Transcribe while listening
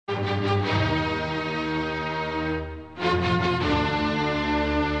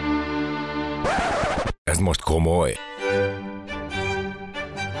most komoly.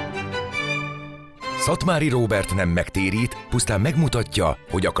 Szatmári Róbert nem megtérít, pusztán megmutatja,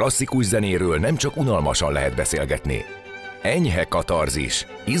 hogy a klasszikus zenéről nem csak unalmasan lehet beszélgetni. Enyhe katarzis.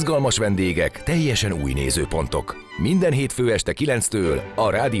 Izgalmas vendégek, teljesen új nézőpontok. Minden hétfő este 9-től a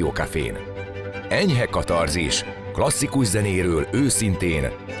Rádió Cafén. Enyhe katarzis. Klasszikus zenéről őszintén,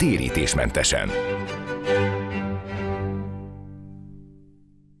 térítésmentesen.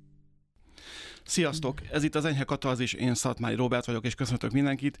 Sziasztok! Ez itt az Enyhe katarzis, én Szatmári Róbert vagyok, és köszöntök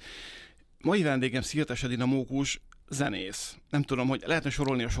mindenkit. Mai vendégem Szirtes Edina Mókus, zenész. Nem tudom, hogy lehetne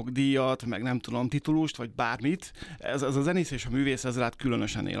sorolni a sok díjat, meg nem tudom, titulust, vagy bármit. Ez a zenész és a művész ezzel át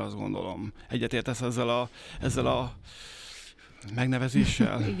különösen él, azt gondolom. Egyetértesz ezzel a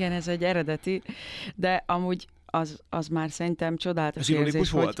megnevezéssel? Igen, ez egy eredeti, de amúgy az már szerintem csodálatos érzés. Ironikus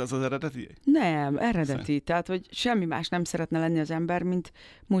volt ez az eredeti? Nem, eredeti. Tehát, hogy semmi más nem szeretne lenni az ember, mint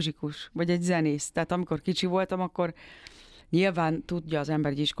muzsikus, vagy egy zenész. Tehát amikor kicsi voltam, akkor nyilván tudja az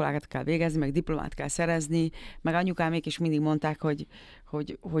ember, hogy iskolákat kell végezni, meg diplomát kell szerezni, meg anyukámék is mindig mondták,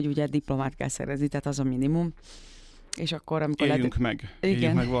 hogy ugye diplomát kell szerezni, tehát az a minimum. És akkor, amikor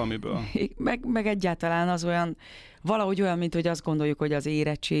éljünk meg valamiből. Meg egyáltalán az olyan, valahogy olyan, mint hogy azt gondoljuk, hogy az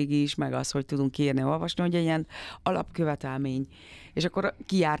érettségi is, meg az, hogy tudunk írni, olvasni, hogy egy ilyen alapkövetelmény. És akkor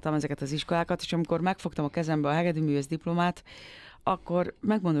kijártam ezeket az iskolákat, és amikor megfogtam a kezembe a hegedűművész diplomát, akkor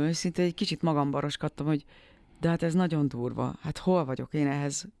megmondom őszintén, egy kicsit magamba roskadtam, hogy de hát ez nagyon durva. Hát hol vagyok én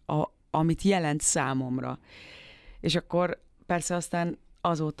ehhez, amit jelent számomra. És akkor persze aztán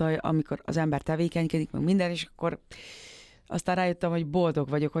azóta, amikor az ember tevékenykedik, meg minden, és akkor aztán rájöttem, hogy boldog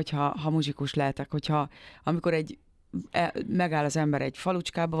vagyok, hogyha muzsikus lehetek, amikor megáll az ember egy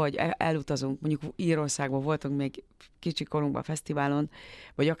falucskába, vagy elutazunk, mondjuk Írországba voltunk még kicsi korunkban fesztiválon,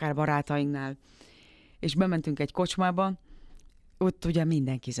 vagy akár barátainknál, és bementünk egy kocsmába, ott ugye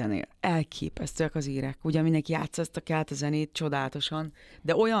mindenki zenél. Elképesztőek az írek. Ugye mindenki játszasztak át a zenét csodálatosan,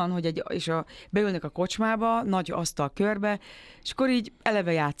 de olyan, hogy beülnek a kocsmába, nagy asztal körbe, és akkor így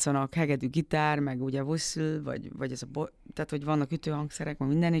eleve játszanak hegedű gitár, meg ugye whistle, vagy ez tehát, hogy vannak ütőhangszerek, meg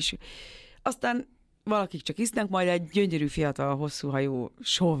minden, és aztán valakik csak isznak, majd egy gyönyörű, fiatal, hosszúhajú,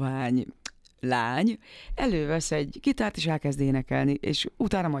 sovány lány elővesz egy gitárt, és elkezd énekelni, és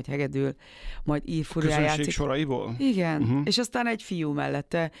utána majd hegedül, majd ír furián játszik. Közönség soraiból? Igen, és aztán egy fiú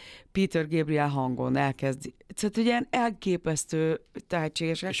mellette Peter Gabriel hangon elkezd. Tehát ugye elképesztő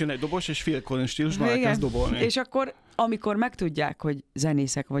tehetségesek. És jön egy dobos, és Phil Collins stílusban elkezd dobolni. És akkor, amikor megtudják, hogy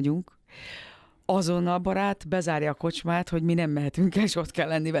zenészek vagyunk, azonnal barát bezárja a kocsmát, hogy mi nem mehetünk el, és ott kell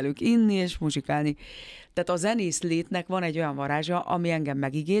lenni velük inni és muzsikálni. Tehát a zenész létnek van egy olyan varázsa, ami engem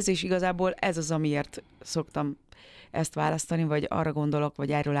megigéz, és igazából ez az, amiért szoktam ezt választani, vagy arra gondolok,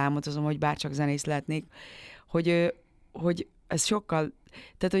 vagy erről álmodozom, hogy bárcsak zenész lehetnék, hogy ez sokkal,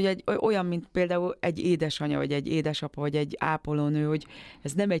 tehát hogy olyan, mint például egy édesanya, vagy egy édesapa, vagy egy ápolónő, hogy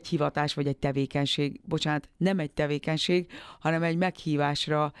ez nem egy hivatás, vagy egy tevékenység, nem egy tevékenység, hanem egy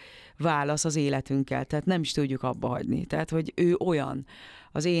meghívásra válasz az életünkkel, tehát nem is tudjuk abba hagyni. Tehát, hogy ő olyan.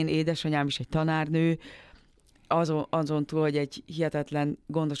 Az én édesanyám is egy tanárnő, azon túl, hogy egy hihetetlen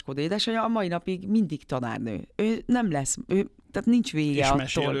gondoskodó édesanyja, a mai napig mindig tanárnő. Ő nem lesz, tehát nincs vége és attól.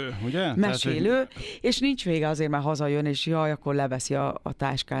 mesélő, ugye? Mesélő, és nincs vége azért, mert hazajön, és jaj, akkor leveszi a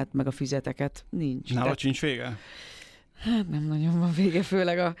táskát, meg a füzeteket. Nincs. Nála sincs vége? Hát nem nagyon van vége,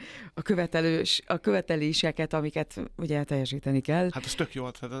 főleg a követeléseket, amiket ugye teljesíteni kell. Hát ez tök jó,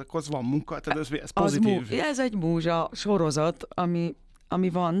 tehát akkor az van munka, tehát ez pozitív. Ez egy múzsa sorozat, ami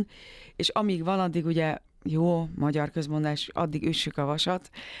van, és amíg van, addig ugye jó magyar közmondás, addig üssük a vasat,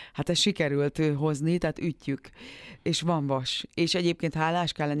 hát ez sikerült hozni, tehát ütjük, és van vas. És egyébként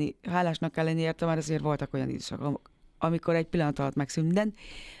hálásnak kell lenni érte, mert azért voltak olyan időszakok, amikor egy pillanat alatt megszűnt minden,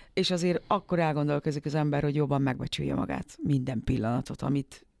 és azért akkor elgondolkozik az ember, hogy jobban megbecsülje magát minden pillanatot,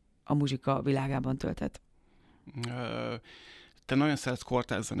 amit a muzsika világában tölthet. Te nagyon szeretsz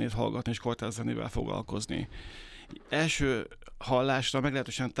kortárszenét hallgatni, és kortárszenével foglalkozni. Első hallásra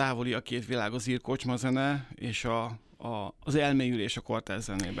meglehetősen távoli a két világ, az ír kocsmazene és az elmélyülés a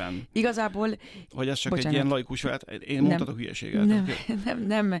kortárszenében. Igazából... Hogy ez csak egy ilyen laikus vált, én mondhatok hülyeséget.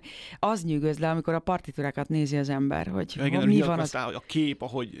 Nem, az nyűgöz le, amikor a partitúrákat nézi az ember, hogy igen, mi van az... A kép,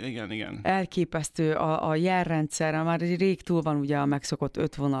 ahogy, igen. Elképesztő, a jelrendszer, már rég túl van ugye a megszokott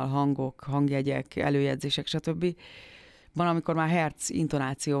 5 vonal hangok, hangjegyek, előjegyzések, stb. Van, amikor már herc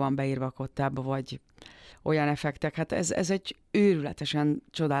intonáció van beírva a kottába, vagy olyan effektek. Hát ez egy őrületesen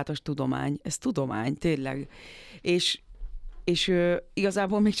csodálatos tudomány. Ez tudomány, tényleg. És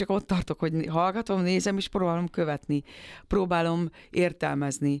igazából még csak ott tartok, hogy hallgatom, nézem, és próbálom követni. Próbálom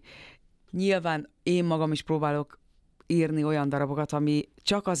értelmezni. Nyilván én magam is próbálok írni olyan darabokat, ami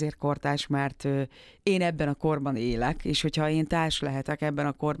csak azért kortárs, mert én ebben a korban élek, és hogyha én társ lehetek ebben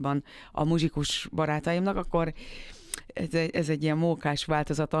a korban a muzsikus barátaimnak, akkor ez egy ilyen mókás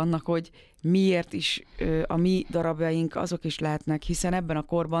változat annak, hogy miért is a mi darabjaink azok is lehetnek, hiszen ebben a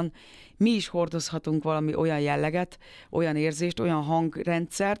korban mi is hordozhatunk valami olyan jelleget, olyan érzést, olyan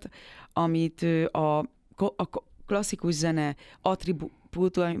hangrendszert, amit a klasszikus zene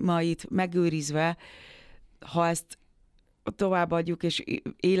attribútumait megőrizve, ha ezt továbbadjuk és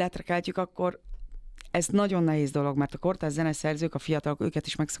életre keltjük, akkor ez nagyon nehéz dolog, mert a kortárs zeneszerzők, a fiatalok, őket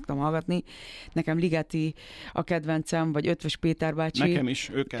is meg szoktam hallgatni. Nekem Ligeti a kedvencem, vagy Ötvös Péter bácsi. Nekem is,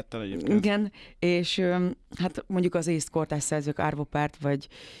 ők ketten egyébként. Igen, és hát mondjuk az észt kortárs szerzők, Arvo Pärt, vagy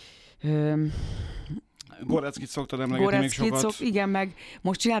Goreckit szoktad emlegetni még sokat. Igen, meg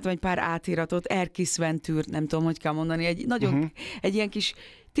most csináltam egy pár átiratot, Erkis Ventűr, nem tudom, hogy kell mondani, egy nagyon, egy ilyen kis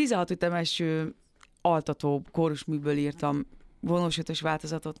 16 ütemes altató kórusműből írtam vonós ötös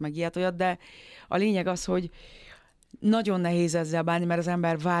változatot, meg ilyet olyat, de a lényeg az, hogy nagyon nehéz ezzel bánni, mert az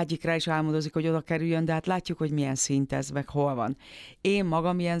ember vágyik rá és álmodozik, hogy oda kerüljön, de hát látjuk, hogy milyen szint ez, meg hol van. Én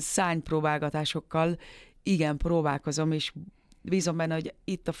magam ilyen szánypróbálgatásokkal igen próbálkozom, és bízom benne, hogy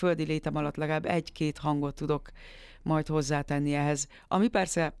itt a földi létem alatt legalább egy-két hangot tudok majd hozzátenni ehhez. Ami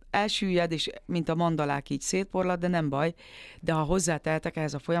persze elsüllyed, és mint a mandalák így szétporlad, de nem baj. De ha hozzátehetek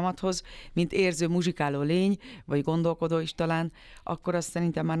ehhez a folyamathoz, mint érző, muzsikáló lény, vagy gondolkodó is talán, akkor az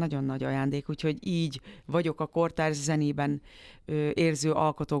szerintem már nagyon nagy ajándék. Úgyhogy így vagyok a kortárs zenében érző,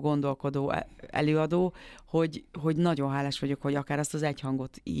 alkotó, gondolkodó előadó, hogy nagyon hálás vagyok, hogy akár azt az egy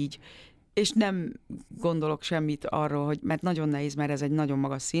hangot így. És nem gondolok semmit arról, hogy, mert nagyon nehéz, mert ez egy nagyon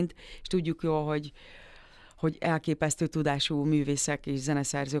magas szint, és tudjuk jól, hogy elképesztő tudású művészek és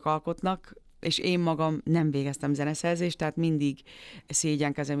zeneszerzők alkotnak, és én magam nem végeztem zeneszerzést, tehát mindig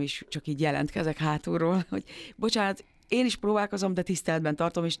szégyenkezem, és csak így jelentkezek hátulról, hogy bocsánat, én is próbálkozom, de tiszteletben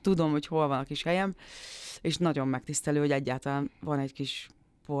tartom, és tudom, hogy hol van a kis helyem, és nagyon megtisztelő, hogy egyáltalán van egy kis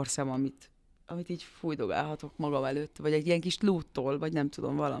porszem, amit így fújdogálhatok magam előtt, vagy egy ilyen kis lúttól, vagy nem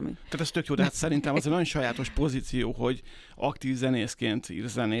tudom, valami. Tehát ez tök jó, de hát szerintem az egy nagyon sajátos pozíció, hogy aktív zenészként ír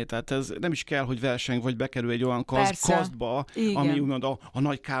zenét. Tehát ez nem is kell, hogy verseny, vagy bekerül egy olyan kasztba, ami úgymond a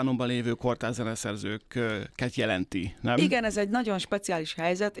nagy kánonban lévő kortárs zeneszerzőket jelenti, nem? Igen, ez egy nagyon speciális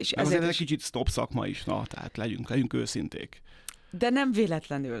helyzet, és de ezért egy kicsit stop szakma is, tehát legyünk őszinték. De nem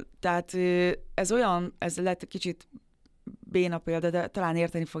véletlenül. Tehát ez lett kicsit béna példa, de talán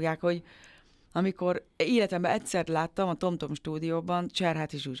érteni fogják, hogy amikor életemben egyszer láttam a TomTom stúdióban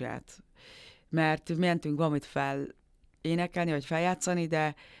Cserháti Zsuzsát, mert mentünk valamit énekelni, vagy feljátszani,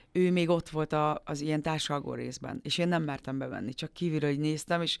 de ő még ott volt az ilyen társalgó részben, és én nem mertem bevenni, csak kívülről így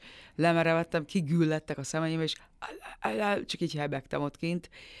néztem, és lemerevettem, kigüllettek a szemeim, és csak így hebegtem ott kint.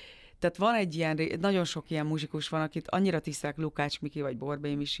 Tehát van egy ilyen, nagyon sok ilyen muzsikus van, akit annyira tisztelek, Lukács Miki, vagy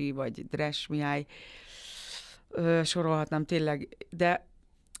Borbély Misi, vagy Dres Mihály, sorolhatnám tényleg, de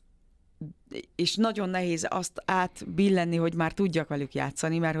és nagyon nehéz azt átbillenni, hogy már tudjak velük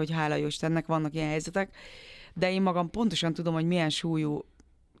játszani, mert hogy hála jó Istennek vannak ilyen helyzetek, de én magam pontosan tudom, hogy milyen súlyú,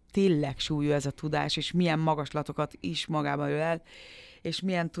 tényleg súlyú ez a tudás, és milyen magaslatokat is magában öl el, és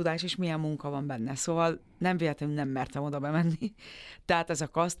milyen tudás, és milyen munka van benne. Szóval nem véletlenül nem mertem oda bemenni. Tehát ez a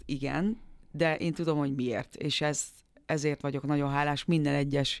kaszt, igen, de én tudom, hogy miért, és ezért vagyok nagyon hálás minden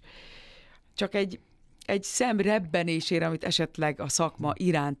egyes, csak egy szem rebbenésére, amit esetleg a szakma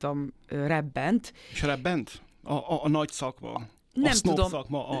irántam rebbent. És rebbent? A nagy szakma? Nem snob tudom.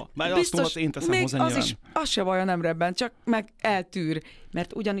 Szakma, már azt én teszem hozzá nyilván. Az se vajon nem rebbent, csak meg eltűr.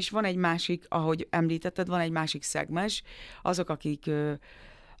 Mert ugyanis van egy másik, ahogy említetted, van egy másik szegmens, azok,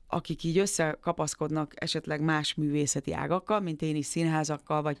 akik így összekapaszkodnak esetleg más művészeti ágakkal, mint én is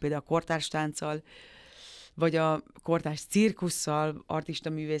színházakkal, vagy például a kortárstánccal, vagy a kortárs cirkusszal, artista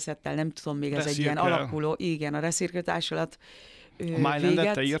művészettel, nem tudom, még ez egy ilyen alakuló, igen, a Reszirke társulat a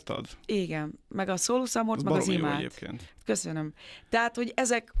Mylandet te írtad? Igen, meg a Szóluszámort, meg az imát. Köszönöm. Tehát, hogy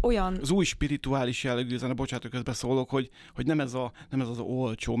ezek olyan... Az új spirituális jellegű zene, bocsánat, közben szólok, hogy nem ez az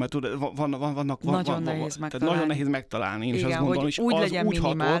olcsó, mert vannak... Nagyon nehéz megtalálni. Tehát nagyon nehéz megtalálni. Én igen, is azt gondolom, hogy úgy legyen úgy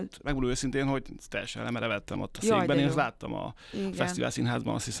minimál. Hatott, megmondom őszintén, hogy teljesen lemerevettem ott a székben. Én ezt láttam a Fesztivál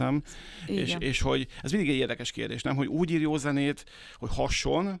Színházban, azt hiszem. És hogy ez mindig egy érdekes kérdés, nem? Hogy úgy ír jó zenét, hogy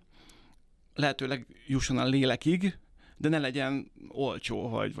hasson, lehetőleg jusson a lélekig, de ne legyen olcsó,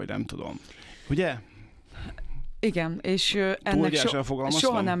 vagy nem tudom. Ugye? Igen, és ennek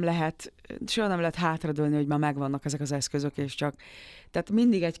soha nem lehet hátradőlni, hogy már megvannak ezek az eszközök, és csak... Tehát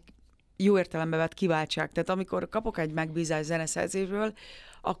mindig egy jó értelembe vett kiváltság. Tehát amikor kapok egy megbízást zeneszerzésről,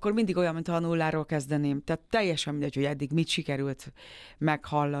 akkor mindig olyan, mintha a nulláról kezdeném. Tehát teljesen mindegy, hogy eddig mit sikerült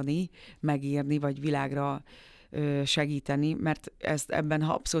meghallani, megírni, vagy világra segíteni, mert ebben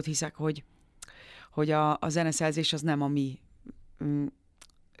abszolút hiszek, hogy a zeneszerzés az nem a mi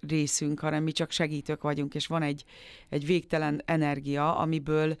részünk, hanem mi csak segítők vagyunk, és van egy végtelen energia,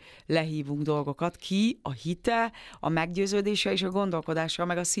 amiből lehívunk dolgokat ki, a hite, a meggyőződése és a gondolkodása,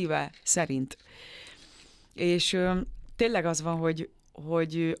 meg a szíve szerint. És tényleg az van,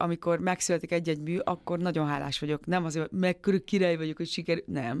 hogy amikor megszületik egy-egy mű, akkor nagyon hálás vagyok. Nem azért, hogy király vagyok, hogy sikerül,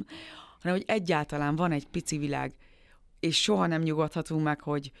 nem, hanem hogy egyáltalán van egy pici világ, és soha nem nyugodhatunk meg,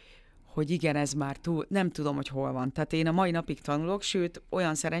 hogy igen, ez már túl, nem tudom, hogy hol van. Tehát én a mai napig tanulok, sőt,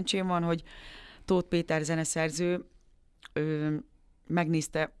 olyan szerencsém van, hogy Tóth Péter zeneszerző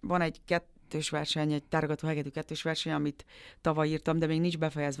megnézte, van egy kettős verseny, egy tárogató hegedű kettős verseny, amit tavaly írtam, de még nincs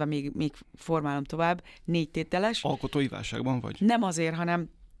befejezve, még formálom tovább, 4 tételes. Alkotói válságban vagy? Nem azért, hanem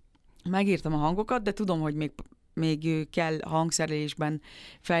megírtam a hangokat, de tudom, hogy még kell hangszerelésben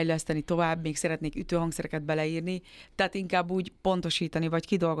fejleszteni tovább, még szeretnék ütőhangszereket beleírni, tehát inkább úgy pontosítani, vagy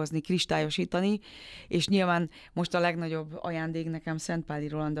kidolgozni, kristályosítani, és nyilván most a legnagyobb ajándék nekem Szentpáli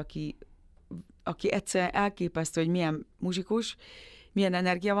Roland, aki egyszerűen elképesztő, hogy milyen muzsikus, milyen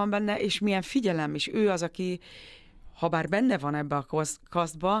energia van benne, és milyen figyelem, és ő az, aki habár benne van ebbe a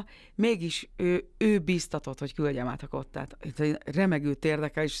kasztba, mégis ő bíztatott, hogy küldjem át a kottát. Remegő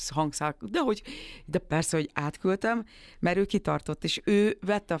térdekkel és hangszál, de persze, hogy átküldtem, mert ő kitartott, és ő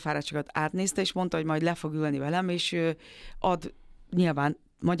vette a fáradtságot, átnézte, és mondta, hogy majd le fog ülni velem, és ad nyilván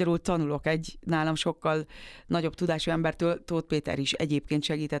magyarul tanulok egy nálam sokkal nagyobb tudású embertől, Tóth Péter is egyébként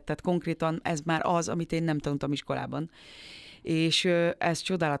segített, tehát konkrétan ez már az, amit én nem tanultam iskolában. És ez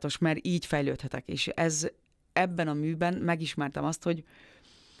csodálatos, mert így fejlődhetek, és ebben a műben megismertem azt, hogy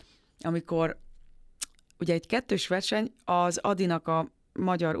amikor ugye egy kettős verseny, az Edinak a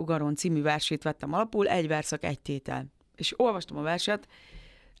Magyar Ugaron című versét vettem alapul, 1 verszak, 1 tétel. És olvastam a verset,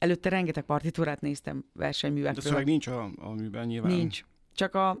 előtte rengeteg partitúrát néztem versenyművekről. De szöveg nincs a műben nyilván. Nincs.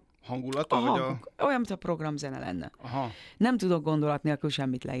 Csak a hangulata? Olyan, mint a programzene lenne. Aha. Nem tudok gondolat nélkül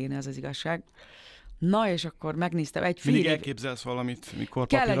semmit leírni, az igazság. Na, és akkor megnéztem egy fél Mindig elképzelsz valamit, mikor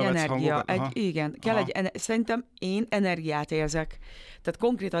kell papírra egy vetsz energia, hangokat? igen, kell szerintem én energiát érzek. Tehát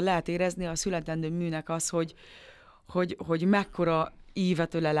konkrétan lehet érezni a születendő műnek az, hogy mekkora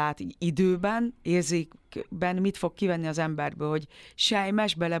ívetőle lát időben, érzékben, mit fog kivenni az emberből, hogy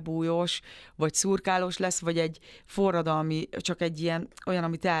sejmes, belebújós, vagy szurkálós lesz, vagy egy forradalmi, csak egy ilyen, olyan,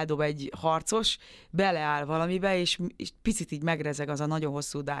 amit eldob egy harcos, beleáll valamibe, és picit így megrezeg az a nagyon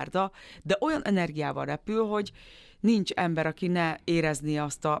hosszú dárda, de olyan energiával repül, hogy nincs ember, aki ne érezni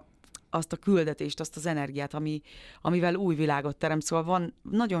azt a küldetést, azt az energiát, amivel új világot teremt. Szóval van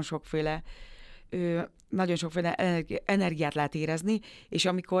nagyon sokféle energiát lehet érezni, és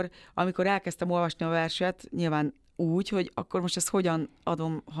amikor elkezdtem olvasni a verset, nyilván úgy, hogy akkor most ezt hogyan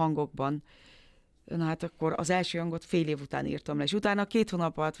adom hangokban. Na hát akkor az első hangot fél év után írtam le, és utána 2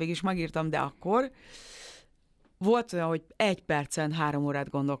 hónap alatt végig is megírtam, de akkor volt olyan, hogy 1 percen 3 órát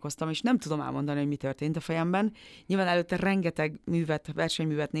gondolkoztam, és nem tudom elmondani, hogy mi történt a fejemben. Nyilván előtte rengeteg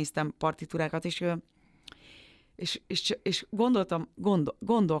versenyművet néztem, partitúrákat, és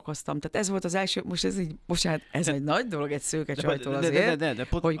gondolkoztam. Tehát ez volt az első, most ez így, bocsánat, ez egy nagy dolog egy szőke csajtól azért,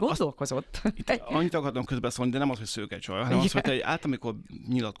 hogy gondolkozott. Annyit akartam közbeszólni, de nem az, hogy szőke csaj, hanem az, hogy te amikor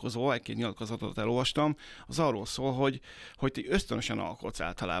nyilatkozol, 1-2 nyilatkozatot elolvastam, az arról szól, hogy ti ösztönösen alkotsz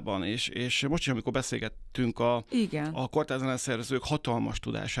általában, és most is, amikor beszélgettünk a kortárzeneszerzők hatalmas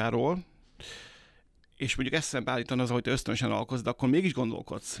tudásáról, és mondjuk eszembe állítani az, hogy te ösztönösen alkotsz, de akkor mégis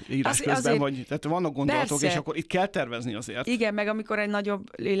gondolkodsz írás közben, vagy tehát vannak gondolatok, persze. És akkor itt kell tervezni azért. Igen, meg amikor egy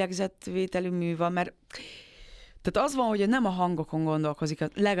nagyobb lélegzetvételű mű van, mert tehát az van, hogy nem a hangokon gondolkozik,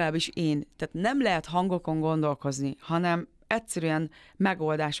 legalábbis én. Tehát nem lehet hangokon gondolkozni, hanem egyszerűen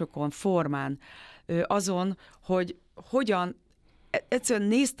megoldásokon, formán, azon, hogy hogyan, egyszerűen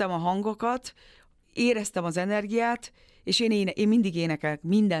néztem a hangokat, éreztem az energiát, és én mindig énekelek,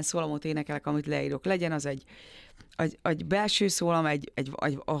 minden szólamot énekelek, amit leírok. Legyen az egy belső szólam,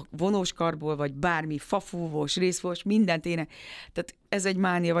 a vonós karból, vagy bármi, fafúvós, részfúvós, mindent Tehát ez egy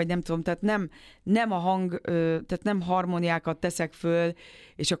mánia, vagy nem tudom, tehát nem a hang, tehát nem harmóniákat teszek föl,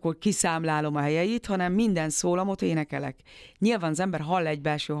 és akkor kiszámlálom a helyeit, hanem minden szólamot énekelek. Nyilván az ember hall egy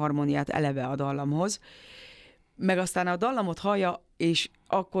belső harmóniát eleve a dallamhoz, meg aztán a dallamot hallja, és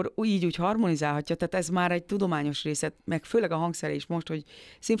akkor úgy harmonizálhatja, tehát ez már egy tudományos része, meg főleg a hangszerelés most, hogy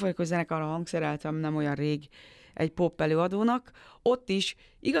szimfonikus zenekarra hangszereltem nem olyan rég egy pop előadónak, ott is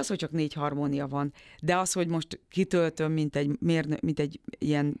igaz, hogy csak 4 harmónia van, de az, hogy most kitöltöm, mint egy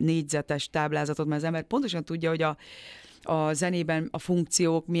ilyen négyzetes táblázatot, mert az ember pontosan tudja, hogy a zenében a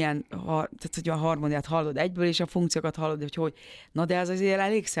funkciók milyen, tehát hogy a harmóniát hallod egyből, és a funkciókat hallod, hogy na de ez azért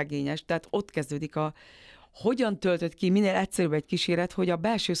elég szegényes, tehát ott kezdődik hogyan töltött ki minél egyszerűbb egy kíséret, hogy a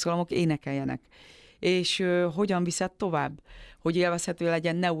belső szólamok énekeljenek. És hogyan viszed tovább, hogy élvezhető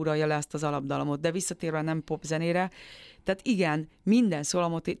legyen, ne uralja le ezt az alapdalomot. De visszatérve nem popzenére, tehát igen, minden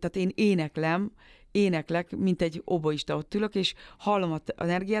szólamot, tehát én éneklek, mint egy oboista, ott ülök, és hallom az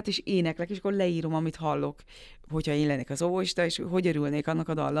energiát, és éneklek, és akkor leírom, amit hallok, hogyha én lennék az oboista, és hogy örülnék annak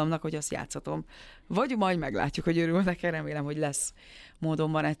a dallamnak, hogy azt játszhatom. Vagy majd meglátjuk, hogy örülnek, remélem, hogy lesz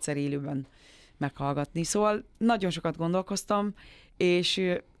módon van egyszer élőben meghallgatni. Szóval nagyon sokat gondolkoztam,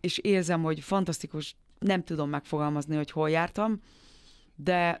 és érzem, hogy fantasztikus, nem tudom megfogalmazni, hogy hol jártam,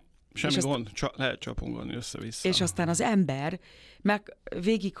 de... Semmi gond, lehet csapongani össze-vissza. És aztán az ember meg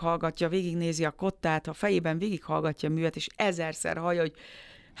végighallgatja, végignézi a kottát, a fejében végighallgatja a művet, és ezerszer hallja, hogy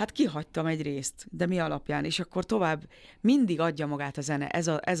hát kihagytam egy részt, de mi alapján? És akkor tovább mindig adja magát a zene,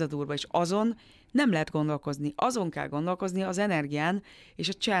 ez a durva, és azon nem lehet gondolkozni. Azon kell gondolkozni az energián és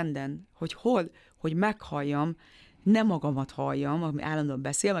a csenden, hogy hogy meghalljam, nem magamat halljam, ami állandóan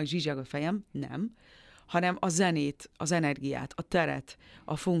beszél, meg zsizsag a fejem, nem, hanem a zenét, az energiát, a teret,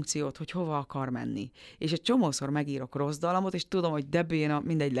 a funkciót, hogy hova akar menni. És egy csomószor megírok rossz dallamot, és tudom, hogy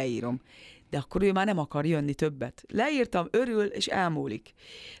mindegy, leírom. De akkor ő már nem akar jönni többet. Leírtam, örül, és elmúlik.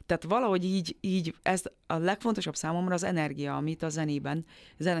 Tehát valahogy így ez a legfontosabb számomra az energia, amit a zenében,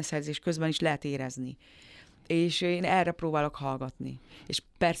 zeneszerzés közben is lehet érezni. És én erre próbálok hallgatni. És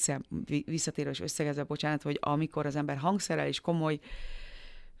persze, visszatérő és összegezve, bocsánat, hogy amikor az ember hangszerel és komoly,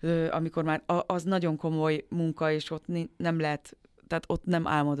 amikor már az nagyon komoly munka, és ott nem lehet, tehát ott nem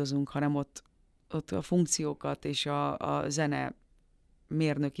álmodozunk, hanem ott a funkciókat és a zene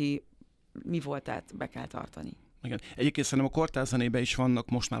mérnöki mi voltát be kell tartani. Igen. Egyébként szerintem a kortárs-zenében is vannak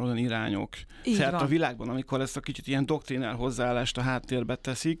most már olyan irányok szerte a világban, amikor ezt a kicsit ilyen doktrinál hozzáállást a háttérbe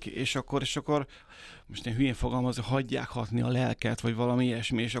teszik, és akkor most én hülyén fogalmazom, hagyják hatni a lelket, vagy valami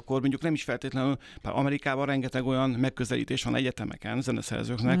ilyesmi, és akkor mondjuk nem is feltétlenül, bár Amerikában rengeteg olyan megközelítés van egyetemeken,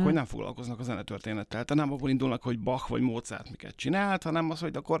 zeneszerzőknek, hogy nem foglalkoznak a zenetörténettel. Tehát nem abból indulnak, hogy Bach vagy Mozart miket csinált, hanem az,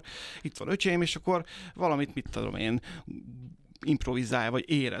 hogy akkor itt van öcsém, és akkor valamit, mit tudom én, improvizálja, vagy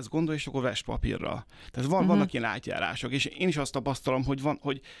érez, gondol, és akkor vess papírra. Tehát vannak ilyen átjárások, és én is azt tapasztalom,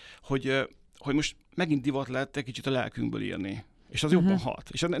 hogy hogy most megint divat lett egy kicsit a lelkünkből írni. És az jobban hat.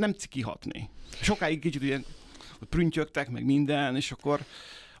 És nem ciki hatni. Sokáig kicsit ilyen prüntjögtek, meg minden, és akkor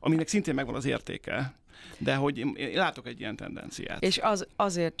aminek szintén megvan az értéke. De hogy én látok egy ilyen tendenciát. És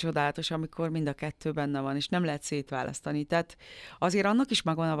azért csodálatos, amikor mind a kettő benne van, és nem lehet szétválasztani. Tehát azért annak is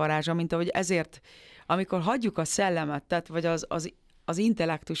megvan a varázsa, mint ahogy ezért, amikor hagyjuk a szellemet, tehát vagy az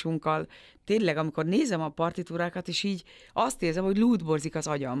intellektusunkkal, tényleg, amikor nézem a partitúrákat, és így azt érzem, hogy lúdborzik az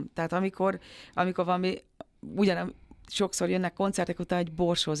agyam. Tehát amikor valami, sokszor jönnek koncertek után, hogy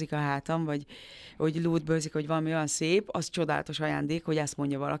borsózik a hátam, vagy hogy lúdbőrzik, hogy valami olyan szép, az csodálatos ajándék, hogy ezt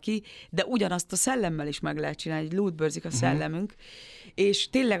mondja valaki, de ugyanazt a szellemmel is meg lehet csinálni, hogy lúdbőrzik a szellemünk, és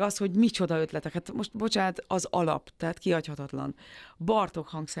tényleg az, hogy micsoda ötletek. Hát most, bocsánat, az alap, tehát kihagyhatatlan. Bartók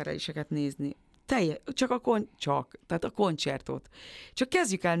hangszereléseket nézni. Tehát a koncertot. Csak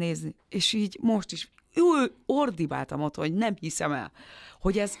kezdjük el nézni, és így most is ordibáltam ott, hogy nem hiszem el,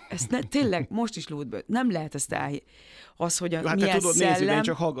 hogy ez tényleg most is lúdből. Nem lehet ezt az, hogy hát milyen te tudod szellem. nézni, de én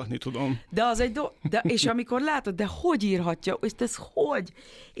csak hallgatni tudom. De az és amikor látod, de hogy írhatja, és ez hogy?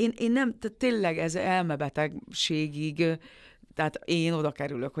 Én nem, tehát tényleg ez elmebetegségig, tehát én oda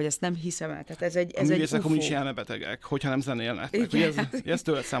kerülök, hogy ezt nem hiszem el. Tehát ez egy művészek UFO. is elmebetegek, hogyha nem zenélnek. Ez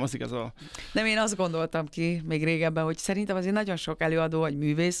tőled származik ez a... Nem, én azt gondoltam ki még régebben, hogy szerintem azért nagyon sok előadó vagy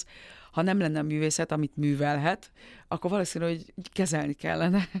művész, ha nem lenne művészet, amit művelhet, akkor valószínű, hogy kezelni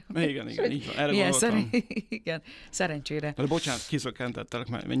kellene. Igen, így van. Erre gondoltam. Igen, szerencsére. De bocsánat, kizökkentettelek,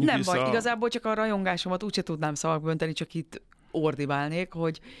 menjünk nem vissza. baj, igazából csak a rajongásomat úgyse tudnám szavakba önteni, csak itt ordibálnék,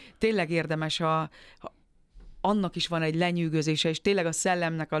 hogy tényleg érdemes annak is van egy lenyűgözése, és tényleg a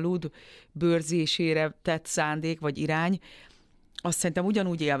szellemnek a lúd bőrzésére tett szándék vagy irány, azt szerintem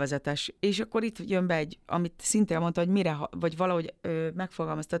ugyanúgy élvezetes. És akkor itt jön be amit szintén mondta, hogy vagy valahogy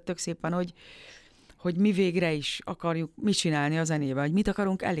megfogalmaztad tök szépen, hogy mi végre is akarjuk mit csinálni a zenével, hogy mit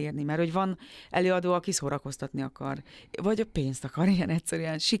akarunk elérni, mert hogy van előadó, aki szórakoztatni akar, vagy a pénzt akar, ilyen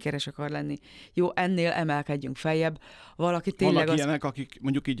egyszerűen sikeres akar lenni. Jó, ennél emelkedjünk feljebb. Valaki tényleg vannak ilyenek, akik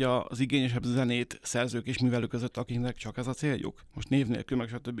mondjuk így az igényesebb zenét szerzők és művelők között, akiknek csak ez a céljuk? Most név nélkül, meg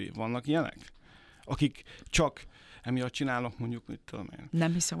stb. Vannak ilyenek? Akik csak emiatt csinálnak, mondjuk, mit tudom én.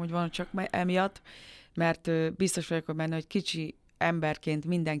 Nem hiszem, hogy van csak emiatt, mert biztos vagyok benne, hogy kicsi emberként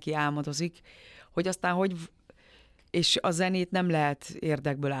mindenki álmodozik, hogy aztán és a zenét nem lehet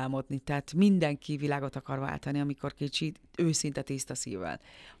érdekből álmodni, tehát mindenki világot akar váltani, amikor kicsi, őszinte tiszta szívvel.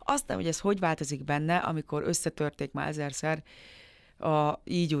 Aztán, hogy ez hogy változik benne, amikor összetörték már ezerszer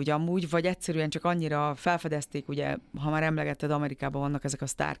így úgy amúgy, vagy egyszerűen csak annyira felfedezték, ugye, ha már emlegetted, Amerikában vannak ezek a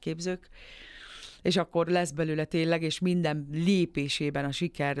sztárképzők, és akkor lesz belőle tényleg, és minden lépésében a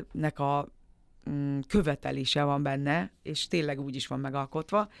sikernek a követelése van benne, és tényleg úgy is van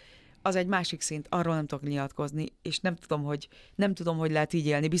megalkotva. Az egy másik szint, arról nem tudok nyilatkozni, és nem tudom, hogy lehet így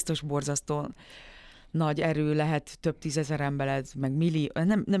élni, biztos borzasztó nagy erő lehet, több tízezer embered, meg millió,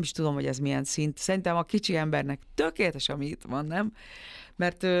 nem is tudom, hogy ez milyen szint. Szerintem a kicsi embernek tökéletes, ami itt van, nem?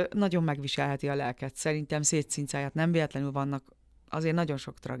 Mert nagyon megviselheti a lelket. Szerintem szétszincáját, nem véletlenül vannak, azért nagyon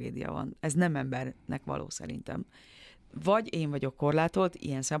sok tragédia van. Ez nem embernek való szerintem. Vagy én vagyok korlátolt,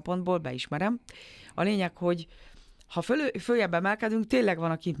 ilyen szempontból beismerem. A lényeg, hogy ha följebb emelkedünk, tényleg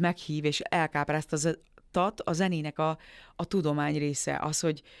van, aki meghív és elkápráztat a zenének a tudomány része. Az,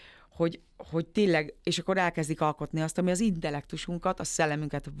 hogy tényleg, és akkor elkezdik alkotni azt, ami az intellektusunkat, a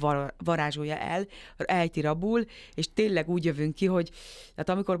szellemünket varázsolja el, ejti rabul, és tényleg úgy jövünk ki, hogy tehát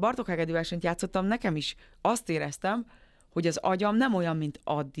amikor Bartók-hegedű versenyt játszottam, nekem is azt éreztem, hogy az agyam nem olyan, mint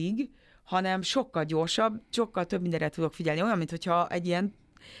addig, hanem sokkal gyorsabb, sokkal több mindenre tudok figyelni. Olyan, mintha egy ilyen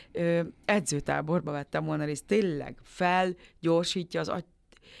edzőtáborba vettem volna részt. Tényleg felgyorsítja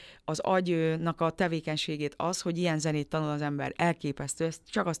az agynak a tevékenységét az, hogy ilyen zenét tanul az ember. Elképesztő. Ezt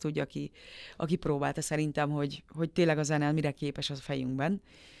csak azt tudja, aki próbálta szerintem, hogy tényleg a zene mire képes a fejünkben.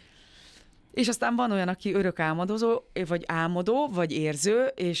 És aztán van olyan, aki örök álmodozó, vagy álmodó, vagy érző,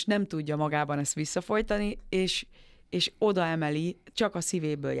 és nem tudja magában ezt visszafolytani, és oda emeli, csak a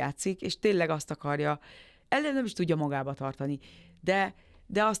szívéből játszik, és tényleg azt akarja, nem is tudja magába tartani,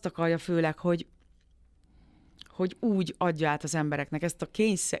 de azt akarja főleg, hogy úgy adja át az embereknek ezt a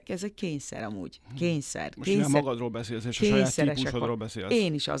kényszer, ez egy kényszer amúgy, kényszer. Most kényszer, magadról beszélsz, és a saját típusodról beszélsz.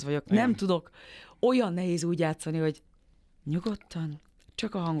 Én is az vagyok. Igen. Nem tudok, olyan nehéz úgy játszani, hogy nyugodtan,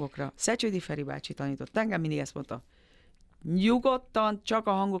 csak a hangokra. Szecsődi Feri bácsi tanított engem, mindig ezt mondta. Nyugodtan, csak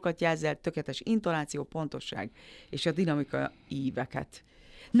a hangokat jelzel, tökéletes intonáció, pontosság, és a dinamika íveket.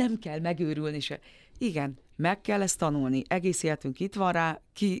 Nem kell megőrülni se. Igen, meg kell ezt tanulni. Egész életünk itt van rá,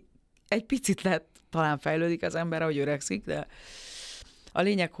 egy picit lehet, talán fejlődik az ember, ahogy öregszik, de a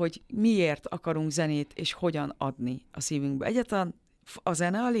lényeg, hogy miért akarunk zenét, és hogyan adni a szívünkbe. Egyáltalán a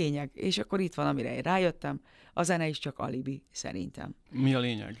zene a lényeg, és akkor itt van, amire én rájöttem, a zene is csak alibi, szerintem. Mi a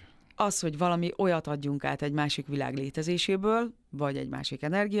lényeg? Az, hogy valami olyat adjunk át egy másik világ létezéséből, vagy egy másik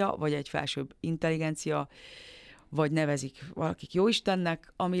energia, vagy egy felsőbb intelligencia, vagy nevezik valakik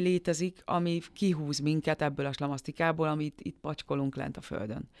jóistennek, ami létezik, ami kihúz minket ebből a slamasztikából, amit itt pacskolunk lent a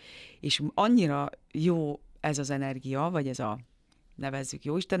földön. És annyira jó ez az energia, vagy ez a, nevezzük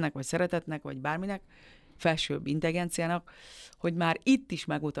jóistennek, vagy szeretetnek, vagy bárminek, felsőbb intelligenciának, hogy már itt is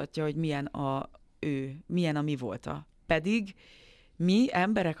megmutatja, hogy milyen a mi volta. Pedig mi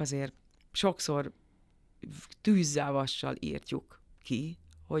emberek azért sokszor tűzzávassal írtjuk ki,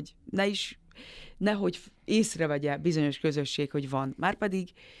 hogy nehogy észrevegye bizonyos közösség, hogy van. Márpedig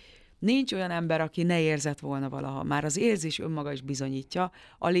nincs olyan ember, aki ne érzett volna valaha. Már az érzés önmaga is bizonyítja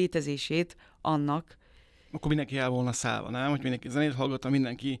a létezését annak. Akkor mindenki el volna szállva, nem? Hogy mindenki zenét hallgatta,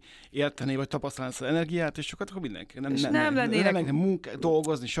 mindenki értené, vagy tapasztalná az energiát, és sokat akkor mindenki nem lennének munkát,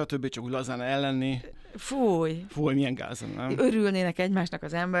 dolgozni, stb. Csak úgy lazán ellenni. Fúj, milyen gáz, nem? Örülnének egymásnak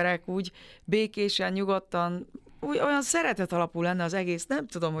az emberek, úgy békésen, nyugodtan, úgy olyan szeretet alapú lenne az egész, nem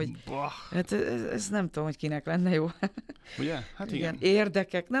tudom, hogy... Hát ez nem tudom, hogy kinek lenne jó. Ugye? Hát igen.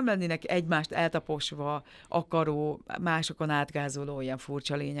 Érdekek, nem lennének egymást eltaposva, akaró, másokon átgázoló ilyen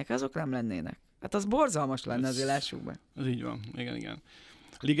furcsa lények, azok nem lennének. Hát az borzalmas lenne, azért lássuk be. Ez így van, igen.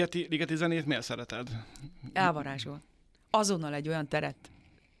 Ligeti zenét miért szereted? Elvarázsol. Azonnal egy olyan teret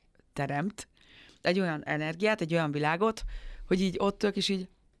teremt, egy olyan energiát, egy olyan világot, hogy így ott tök,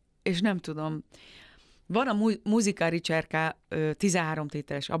 és nem tudom. Van a Muzika Ricerca 13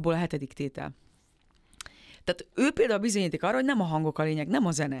 tételes, abból a 7. tétel. Tehát ő például bizonyíték arra, hogy nem a hangok a lényeg, nem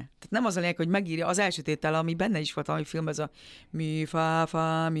a zene. Tehát nem az a lényeg, hogy megírja az első tétel, ami benne is volt valami filmben, ez a mi,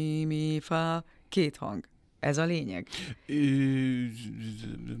 fa, mi, fa, 2 hang. Ez a lényeg.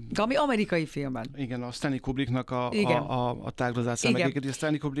 Ami amerikai filmben. Igen, a Stanley Kubricknak a tárgyalás szemegéket, és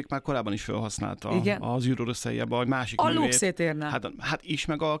Stanley Kubrick már korábban is felhasználta az űrről összejebb a másik művét. A Luxétérnál. Hát is,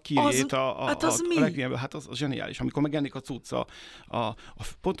 meg a Kirjét, az zseniális. Amikor megjelenik a cucca,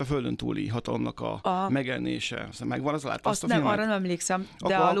 pont a földön túli hatalomnak a megjelenése. Megvan az, látod azt a filmet? Arra nem emlékszem,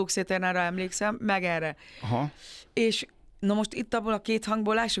 de a Luxétérnálra emlékszem, meg erre. Aha. És na most itt abból a 2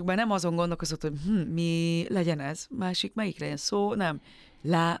 hangból lássuk be, nem azon gondolkozott, hogy mi legyen ez, másik melyik legyen szó, nem,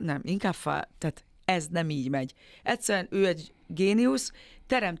 nem, inkább fa, tehát ez nem így megy. Egyszerűen ő egy géniusz,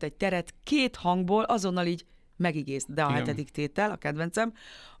 teremt egy teret 2 hangból, azonnal így megigézt, de a Igen. 7. tétel, a kedvencem,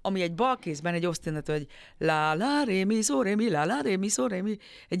 ami egy bal kézben egy osztinatú, hogy la la ré mi szó ré mi, la la ré mi szó ré mi,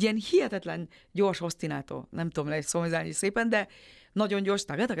 egy ilyen hihetetlen gyors osztinátó, nem tudom leszomizálni szépen, de nagyon gyors,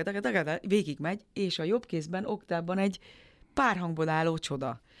 végig megy, és a jobb kézben oktávban egy pár hangból álló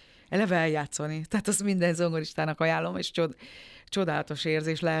csoda. Eleve eljátszani. Tehát azt minden zongoristának ajánlom, és csodálatos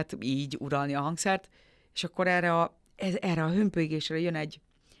érzés lehet így uralni a hangszert, és akkor erre a hömpölygésre jön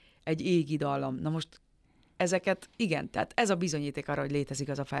egy égi dallam. Na most ezeket, igen, tehát ez a bizonyíték arra, hogy létezik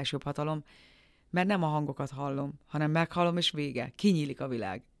az a felsőbb hatalom, mert nem a hangokat hallom, hanem meghallom, és vége. Kinyílik a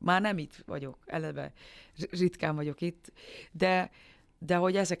világ. Már nem itt vagyok, eleve ritkán vagyok itt, de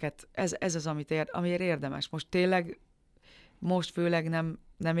hogy ezeket, ez az, amiért érdemes. Most tényleg, most főleg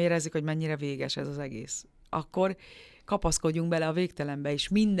nem érezzük, hogy mennyire véges ez az egész. Akkor kapaszkodjunk bele a végtelenbe, és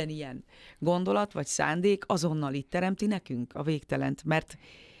minden ilyen gondolat vagy szándék azonnal itt teremti nekünk a végtelent,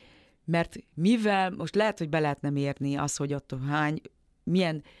 mert mivel, most lehet, hogy be lehetne mérni az, hogy ott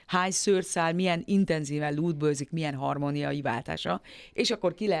hány szőrszál, milyen intenzíven lútbőzik, milyen harmóniai váltása, és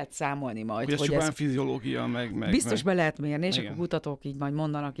akkor ki lehet számolni majd. Hogy ez fiziológia, meg biztos be lehet mérni, és igen. akkor kutatók így majd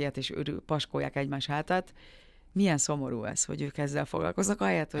mondanak ilyet, és paskolják egymás hátát. Milyen szomorú ez, hogy ők ezzel foglalkoznak,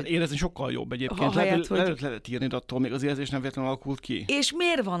 ahelyett, hogy... Érezni sokkal jobb egyébként. Lehet írni, de attól még az érzés nem véletlenül alakult ki. És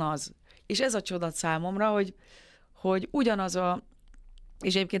miért van az? És ez a csodat számomra, hogy ugyanaz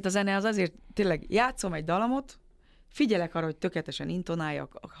és egyébként a zene az azért, tényleg játszom egy dalamot, figyelek arra, hogy tökéletesen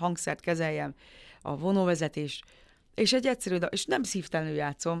intonáljak, a hangszert kezeljem, a vonóvezetés, és egy egyszerű és nem szívtelenül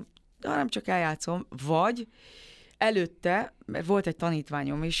játszom, hanem csak eljátszom, vagy előtte, mert volt egy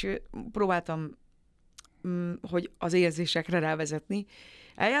tanítványom, és próbáltam hogy az érzésekre rávezetni.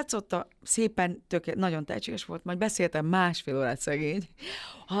 Eljátszotta, szépen nagyon tehetséges volt, majd beszéltem 1,5 órát szegény,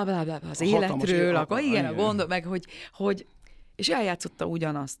 az életről, akkor igen, a gondol, meg hogy és eljátszotta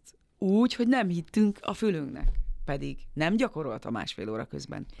ugyanazt úgy, hogy nem hittünk a fülünknek, pedig nem gyakorolta 1,5 óra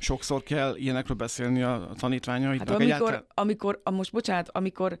közben. Sokszor kell ilyenekről beszélni a tanítványaidnak? Hát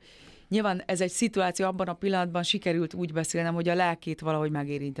amikor nyilván ez egy szituáció, abban a pillanatban sikerült úgy beszélnem, hogy a lelkét valahogy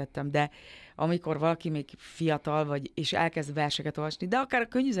megérintettem, de amikor valaki még fiatal és elkezd verseket olvasni, de akár a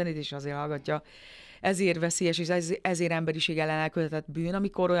könnyűzenét is azért hallgatja, ezért veszélyes, és ezért emberiség ellen elkövetett bűn,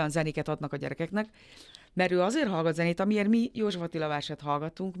 amikor olyan zenéket adnak a gyerekeknek, mert ő azért hallgat zenét, amiért mi József Attila verset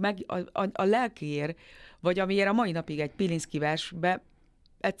hallgatunk, meg a lelkiért, vagy amiért a mai napig egy Pilinszky versbe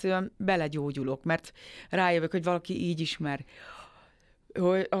egyszerűen belegyógyulok, mert rájövök, hogy valaki így ismer,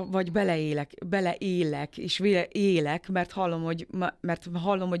 vagy beleélek, és élek, mert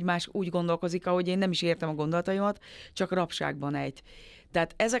hallom, hogy más úgy gondolkozik, ahogy én nem is értem a gondolataimat, csak rabságban ejt.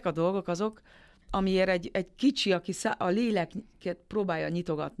 Tehát ezek a dolgok azok, amiért egy kicsi, aki a léleket próbálja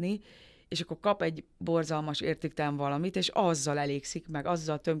nyitogatni, és akkor kap egy borzalmas, értéktelen valamit, és azzal elégszik meg,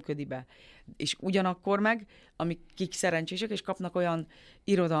 azzal tömködi be. És ugyanakkor meg, akik szerencsések, és kapnak olyan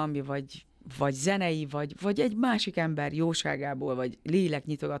irodalmi, vagy zenei, vagy egy másik ember jóságából, vagy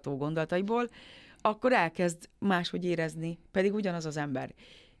léleknyitogató gondolataiból, akkor elkezd máshogy érezni, pedig ugyanaz az ember.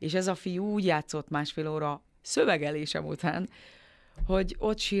 És ez a fiú úgy játszott 1,5 óra szövegelésem után, hogy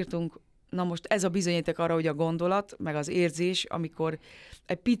ott sírtunk. Na most ez a bizonyíték arra, hogy a gondolat, meg az érzés, amikor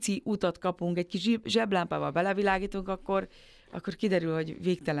egy pici utat kapunk, egy kis zseblámpával belevilágítunk, akkor kiderül, hogy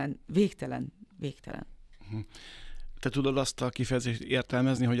végtelen. Te tudod azt a kifejezést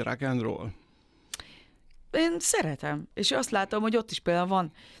értelmezni, hogy rock and roll? Én szeretem, és azt látom, hogy ott is például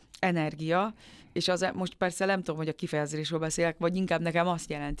van energia, és most persze nem tudom, hogy a kifejezésről beszélek, vagy inkább nekem azt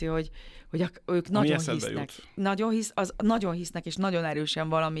jelenti, hogy ők nagyon hisznek. Nagyon hisznek, és nagyon erősen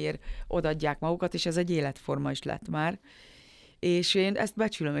valamiért odaadják magukat, és ez egy életforma is lett már. És én ezt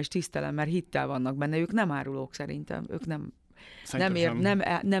becsülöm és tisztelem, mert hittel vannak benne. Ők nem árulók szerintem. Ők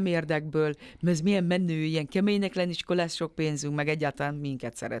nem érdekből, mert ez milyen menő, ilyen keménynek lenni, és akkor lesz sok pénzünk, meg egyáltalán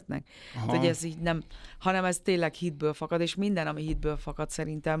minket szeretnek. Hogy ez így nem, hanem ez tényleg hitből fakad, és minden, ami hitből fakad,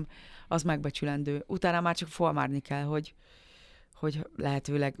 szerintem az megbecsülendő. Utána már csak formálni kell, hogy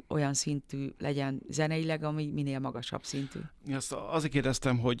lehetőleg olyan szintű legyen zeneileg, ami minél magasabb szintű. Azt azért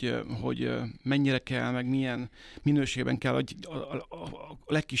kérdeztem, hogy mennyire kell, meg milyen minőségben kell a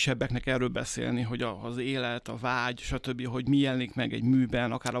legkisebbeknek erről beszélni, hogy az élet, a vágy, stb., hogy mi jelenik meg egy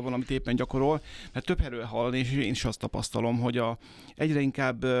műben, akár abban, amit éppen gyakorol, mert több erről hallani, és én is azt tapasztalom, hogy egyre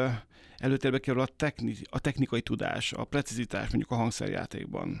inkább előtérbe kerül a technikai tudás, a precizitás mondjuk a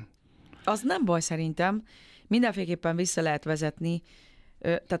hangszerjátékban. Az nem baj szerintem, mindenféleképpen vissza lehet vezetni.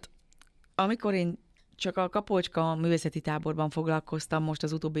 Tehát amikor én csak a Kapolcska művészeti táborban foglalkoztam, most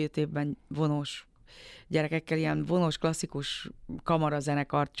az utóbbi 5 évben vonós gyerekekkel, ilyen vonós klasszikus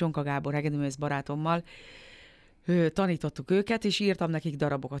kamarazenekart, Csonka Gábor hegedűművész barátommal, tanítottuk őket, és írtam nekik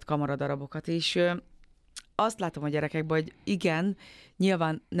darabokat, kamaradarabokat, és azt látom a gyerekekben, hogy igen,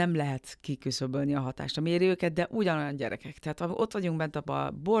 nyilván nem lehet kiküszöbölni a hatást, ami éri őket, de ugyanolyan gyerekek. Tehát ott vagyunk bent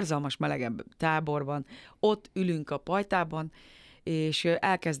a borzalmas melegebb táborban, ott ülünk a pajtában, és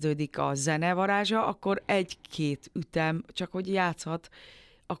elkezdődik a zene varázsa, akkor egy-két ütem, csak hogy játszhat,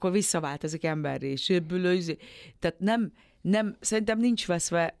 akkor visszaváltozik emberré, és tehát nem, szerintem nincs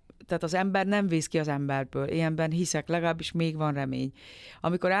veszve, tehát az ember nem vész ki az emberből. Ilyenben hiszek, legalábbis még van remény.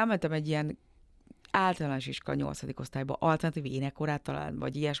 Amikor elmentem egy ilyen általános iskola 8. osztályba, alternatív énekorát talán,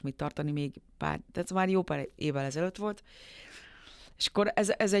 vagy ilyesmit tartani még tehát ez már jó pár évvel ezelőtt volt, és akkor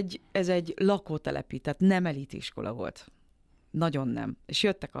ez egy lakótelepi, tehát nem elit iskola volt. Nagyon nem. És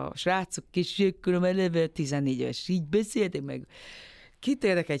jöttek a srácok, kisebb, eleve 14 éves, így beszéltek meg. Kit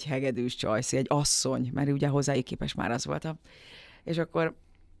érdek egy hegedűs csajszi, egy asszony, mert ugye hozzájuk képes már az voltam. És akkor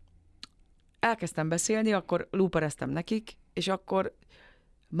elkezdtem beszélni, akkor lúpereztem nekik, és akkor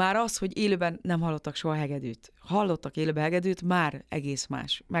már az, hogy élőben nem hallottak soha hegedűt. Hallottak élőben hegedűt, már egész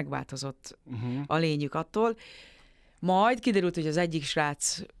más. Megváltozott a lényük attól. Majd kiderült, hogy az egyik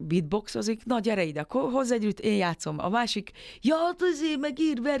srác beatboxozik, na gyere ide, hozz egy én játszom. A másik, ja, hát azért meg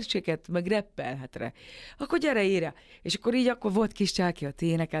ír verseket, meg rappelhetre. Akkor gyere írja. És akkor volt kis csáki, a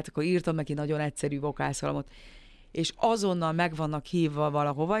énekelt, akkor írtam neki nagyon egyszerű vokálszalamot. És azonnal meg vannak hívva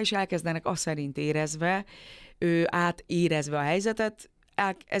valahova, és elkezdenek azt szerint átérezve a helyzetet.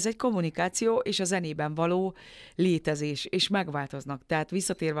 Ez egy kommunikáció, és a zenében való létezés, és megváltoznak. Tehát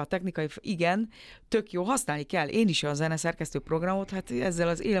visszatérve a technikai, igen, tök jó, használni kell. Én is a zeneszerkesztő programot, hát ezzel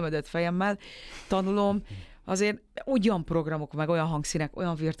az élmedett fejemmel tanulom. Azért olyan programok, meg olyan hangszínek,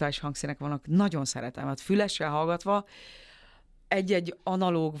 olyan virtuális hangszínek vannak, nagyon szeretem. Hát fülessel hallgatva, egy-egy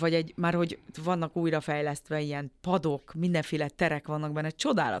analóg, vagy már hogy vannak újrafejlesztve ilyen padok, mindenféle terek vannak benne,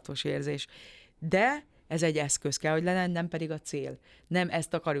 csodálatos érzés. De ez egy eszköz kell, hogy legyen, nem pedig a cél. Nem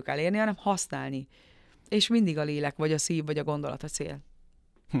ezt akarjuk elérni, hanem használni. És mindig a lélek, vagy a szív, vagy a gondolat a cél.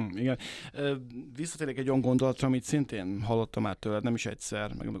 Igen. Visszatérek egy olyan gondolatra, amit szintén hallottam már tőled, nem is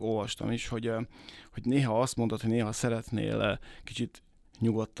egyszer, meg olvastam is, hogy néha azt mondod, hogy néha szeretnél kicsit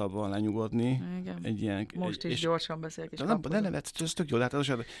nyugodtabban lenyugodni. Igen. Egy ilyen, most is gyorsan beszélek, és nem, ez tök jó, de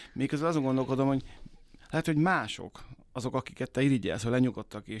hát még közben azon gondolkodom, hogy lehet, hogy mások, azok, akiket te irigyelsz, hogy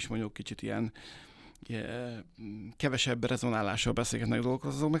lenyugodtak, és mondjuk kicsit ilyen kevesebb rezonálással beszélgetnek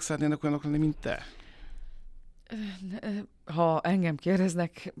dolgokhoz, azok meg szeretnének olyanok lenni, mint te. Ha engem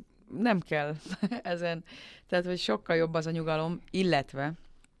kérdeznek, nem kell ezen. Tehát, hogy sokkal jobb az a nyugalom, illetve...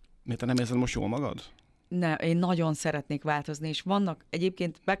 Miért te nem érzed most jól magad? Én nagyon szeretnék változni, és vannak,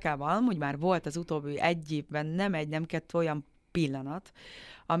 egyébként be kell vallanom, hogy már volt az utóbbi egy évben nem kettő olyan pillanat,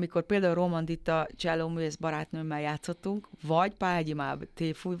 amikor például Romanditta csellóművész barátnőmmel játszottunk, vagy Págyi Máb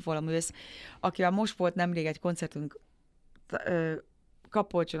téfújvalaművész, akivel most volt nemrég egy koncertünk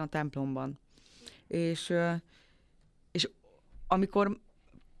Kapolcson a templomban. És amikor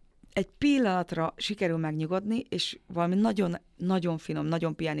egy pillanatra sikerül megnyugodni, és valami nagyon, nagyon finom,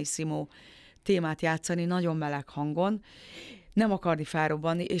 nagyon pianissimo témát játszani, nagyon meleg hangon, nem akarni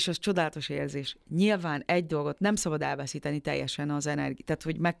felrobbanni, és az csodálatos érzés. Nyilván egy dolgot nem szabad elveszíteni teljesen az energiát, tehát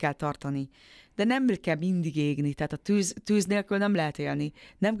hogy meg kell tartani, de nem kell mindig égni, tehát a tűz nélkül nem lehet élni,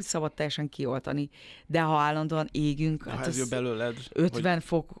 nem szabad teljesen kioltani, de ha állandóan égünk, hát ez belőled, 50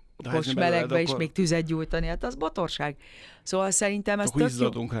 fokos melegbe is még tüzet gyújtani, hát az botorság. Szóval szerintem ez tök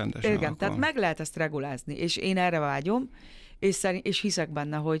jó. Rendesen. Igen, tehát meg lehet ezt regulázni, és én erre vágyom, és hiszek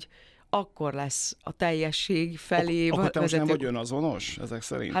benne, hogy akkor lesz a teljesség felé Akkor te most vezető. nem vagy önazonos ezek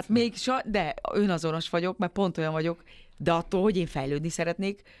szerint? Hát de önazonos vagyok, mert pont olyan vagyok, de attól, hogy én fejlődni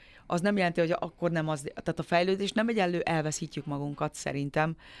szeretnék, az nem jelenti, hogy akkor nem az, tehát a fejlődés nem egyenlő elveszítjük magunkat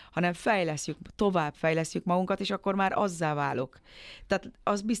szerintem, hanem tovább fejlesztjük magunkat, és akkor már azzá válok. Tehát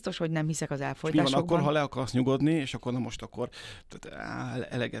az biztos, hogy nem hiszek az elfolytásokban. Mi van akkor, ha le akarsz nyugodni, és akkor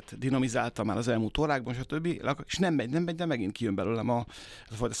tehát eleget dinamizáltam már az elmúlt órákban, stb. És nem megy, de megint kijön belőlem a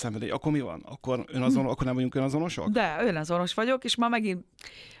fajta szenvedély. Akkor mi van? Akkor nem vagyunk önazonosok? De önazonos vagyok, és már megint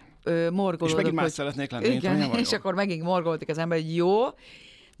morgolódok. És megint más szeretnék lenni, igen, mint és akkor megint morgolódik az ember, hogy jó,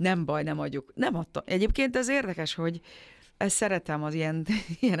 nem baj, nem adjuk. Nem adtam. Egyébként ez érdekes, hogy ezt szeretem az ilyen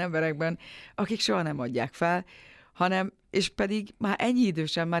emberekben, akik soha nem adják fel, hanem, és pedig már ennyi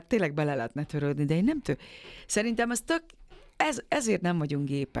idősen már tényleg bele lehetne törődni, de én nem Szerintem ezért nem vagyunk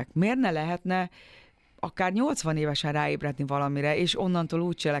gépek. Miért ne lehetne akár 80 évesen ráébredni valamire, és onnantól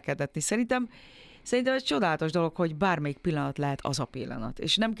úgy cselekedetni? Szerintem ez csodálatos dolog, hogy bármelyik pillanat lehet az a pillanat.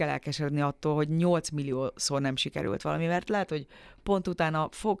 És nem kell elkeseredni attól, hogy 8 milliószor nem sikerült valami, mert lehet, hogy pont utána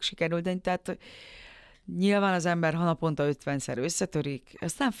fog sikerülni, tehát nyilván az ember, ha naponta 50-szer összetörik,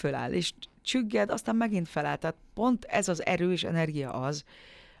 aztán föláll, és csügged, aztán megint feláll. Tehát pont ez az erős energia az,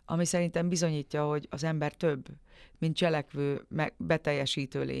 ami szerintem bizonyítja, hogy az ember több, mint cselekvő,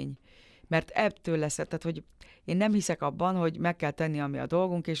 beteljesítő lény. Mert ebből lesz, tehát hogy én nem hiszek abban, hogy meg kell tenni, ami a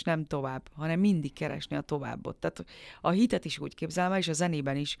dolgunk, és nem tovább, hanem mindig keresni a továbbot. Tehát a hitet is úgy képzelem, és a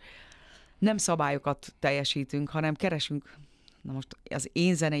zenében is nem szabályokat teljesítünk, hanem keresünk. Na most az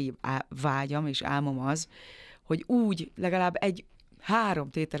én zenei vágyam és álmom az, hogy úgy legalább egy 3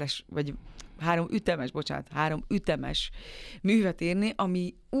 ütemes művet írni,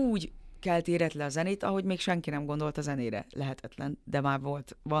 ami úgy kelt érett le a zenét, ahogy még senki nem gondolt a zenére. Lehetetlen, de már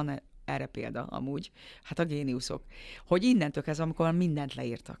van erre példa amúgy, hát a géniuszok. Hogy innentől kezdve, amikor mindent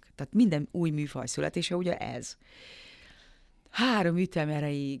leírtak. Tehát minden új műfaj születése ugye ez. 3 ütem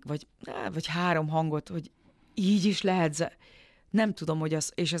erejéig, vagy 3 hangot, hogy így is lehet nem tudom, hogy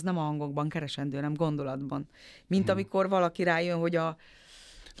az, és ez nem a hangokban keresendő, nem gondolatban. Mint amikor valaki rájön, hogy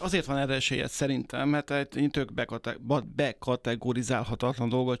Azért van erre esélyed szerintem, mert egy tök bekategorizálhatatlan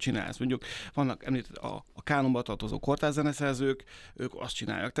dolgot csinálsz. Mondjuk vannak említett a kánonba tartozó kortárszeneszerzők, ők azt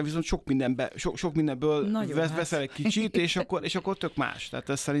csinálják. Te viszont sok mindenből veszel egy kicsit, és akkor tök más. Tehát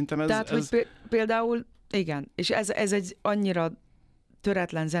ez szerintem ez... Tehát, hogy például, igen, és ez egy annyira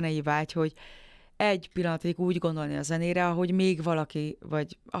töretlen zenei vágy, hogy egy pillanatig úgy gondolni a zenére, ahogy még valaki,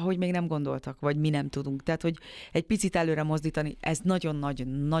 vagy ahogy még nem gondoltak, vagy mi nem tudunk. Tehát, hogy egy picit előre mozdítani, ez nagyon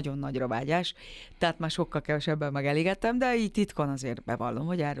nagyra vágyás, tehát már sokkal kevesebben megelégettem, de így titkon azért bevallom,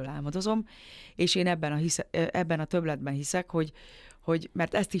 hogy erről álmodozom, és én ebben a többletben hiszek, hogy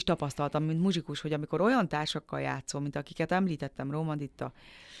mert ezt is tapasztaltam, mint muzsikus, hogy amikor olyan társakkal játszom, mint akiket említettem, Rómanditta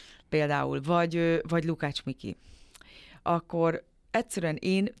például, vagy Lukács Miki, akkor egyszerűen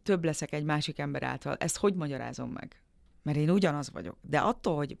én több leszek egy másik ember által. Ezt hogy magyarázom meg? Mert én ugyanaz vagyok. De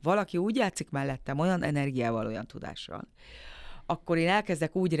attól, hogy valaki úgy játszik mellettem, olyan energiával, olyan tudással, akkor én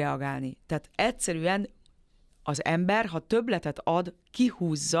elkezdek úgy reagálni. Tehát egyszerűen az ember, ha többletet ad,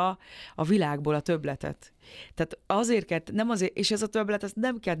 kihúzza a világból a többletet. Tehát azért kell, nem azért, és ez a többlet, ezt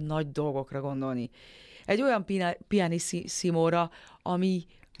nem kell nagy dolgokra gondolni. Egy olyan pianisssimóra, ami...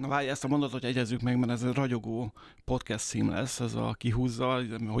 Na várj, ezt a mondatot, hogy egyezzük meg, mert ez egy ragyogó podcast cím lesz, ez a kihúzza,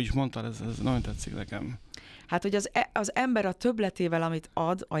 hogy is mondtad, ez nagyon tetszik nekem. Hát, hogy az ember a többletével, amit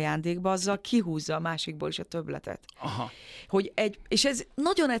ad ajándékba, azzal kihúzza a másikból is a többletet. Aha. És ez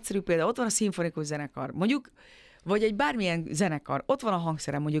nagyon egyszerű példa, ott van a szimfonikus zenekar, mondjuk, vagy egy bármilyen zenekar, ott van a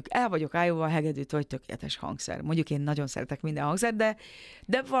hangszerem, mondjuk el vagyok álljóval, a hegedűt, vagy tökéletes hangszer. Mondjuk én nagyon szeretek minden hangszert,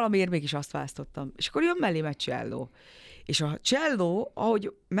 de valamiért mégis azt választottam. És akkor jön mellém egy cselló. És a cselló,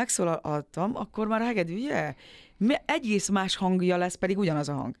 ahogy megszólaltam, akkor már a hegedű, egész más hangja lesz, pedig ugyanaz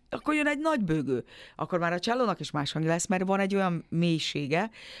a hang. Akkor jön egy nagy bőgő. Akkor már a csellónak is más hangja lesz, mert van egy olyan mélysége,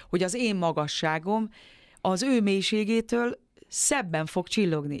 hogy az én magasságom az ő mélységétől szebben fog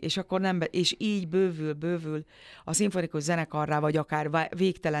csillogni, és akkor és így bővül a szimfonikus zenekarrá, vagy akár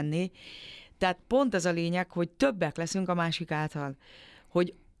végtelenné. Tehát pont ez a lényeg, hogy többek leszünk a másik által.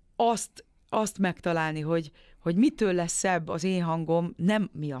 Hogy azt megtalálni, hogy mitől lesz szebb az én hangom, nem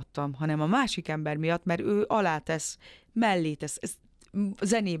miattam, hanem a másik ember miatt, mert ő alátesz, mellé tesz. Ez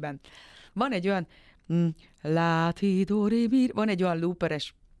zenében. Van egy olyan van egy olyan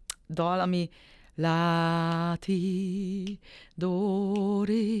looperes dal, ami láti, do,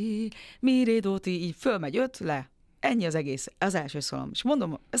 ré, mi, ré, do, ti, így fölmegy 5, le. Ennyi az egész, az első szólom. És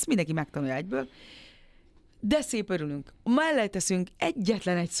mondom, ezt mindenki megtanulja egyből, de szép örülünk. Mellé teszünk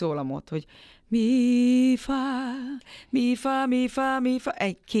egyetlen egy szólamot, hogy mi, fa, mi, fa, mi, fa, mi, fa,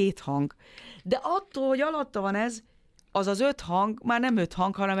 két hang. De attól, hogy alatta van ez, az 5 hang, már nem 5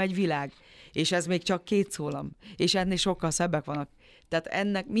 hang, hanem egy világ. És ez még csak 2 szólam. És ennél sokkal szebbek vannak. Tehát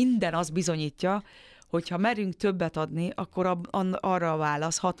ennek minden az bizonyítja, hogyha merünk többet adni, akkor arra a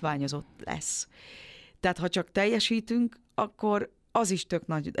válasz hatványozott lesz. Tehát ha csak teljesítünk, akkor az is tök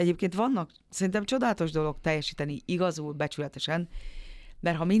nagy. Egyébként vannak, szerintem csodálatos dolog teljesíteni igazul, becsületesen,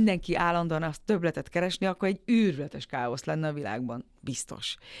 mert ha mindenki állandóan azt többletet keresni, akkor egy űrletes káosz lenne a világban.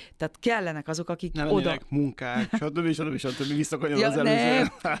 Biztos. Tehát kellenek azok, akik nem oda... munkák, stb. Visszakanyarodni az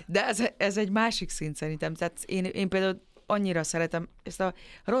előző. De ez egy másik szint szerintem. Tehát én például annyira szeretem, ezt a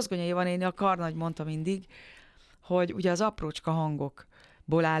Rozgonyi Évanéni, a Karnagy mondta mindig, hogy ugye az aprócska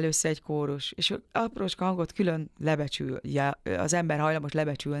hangokból áll össze egy kórus, és az aprócska hangot külön lebecsül, az ember hajlamos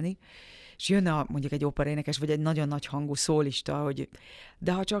lebecsülni, és jönne mondjuk egy operaénekes, vagy egy nagyon nagy hangú szólista,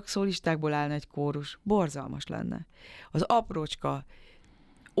 de ha csak szólistákból állna egy kórus, borzalmas lenne. Az aprócska,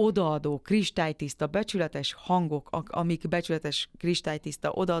 odaadó, kristálytiszta, becsületes hangok, amik becsületes,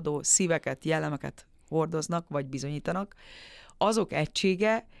 kristálytiszta, odaadó szíveket, jellemeket hordoznak, vagy bizonyítanak, azok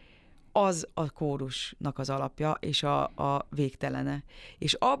egysége, az a kórusnak az alapja, és a végtelene.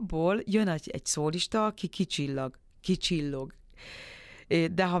 És abból jön egy szólista, aki kicsillog.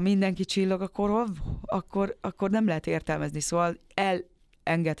 De ha mindenki csillog, akkor nem lehet értelmezni. Szóval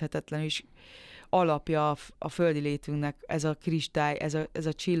elengedhetetlen is alapja a földi létünknek ez a kristály, ez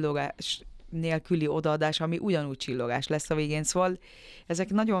a csillogás nélküli odaadás, ami ugyanúgy csillogás lesz a végén. Szóval ezek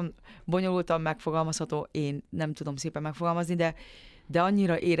nagyon bonyolultan megfogalmazható, én nem tudom szépen megfogalmazni, de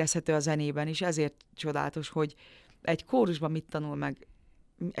annyira érezhető a zenében is, ezért csodálatos, hogy egy kórusban mit tanul meg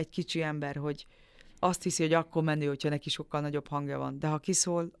egy kicsi ember, hogy azt hiszi, hogy akkor menő, hogyha neki sokkal nagyobb hangja van. De ha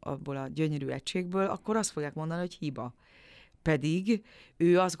kiszól abból a gyönyörű egységből, akkor azt fogják mondani, hogy hiba. Pedig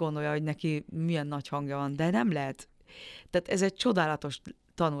ő azt gondolja, hogy neki milyen nagy hangja van, de nem lehet. Tehát ez egy csodálatos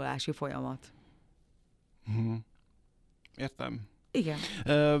tanulási folyamat. Értem. Igen.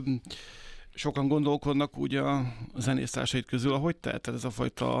 Sokan gondolkodnak úgy a zenésztársaid közül, ahogy te? Tehát ez a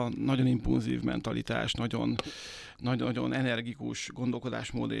fajta nagyon impulzív mentalitás, nagyon energikus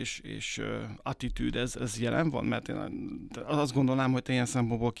gondolkodásmód és attitűd, ez jelen van? Mert én azt gondolnám, hogy te ilyen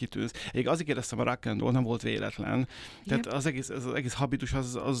szempontból kitűnsz. Azért kérdeztem a rock and roll, nem volt véletlen. Tehát az egész habitus,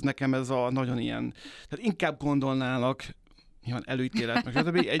 az nekem ez a nagyon ilyen, tehát inkább gondolnának, nyilván előítélet, meg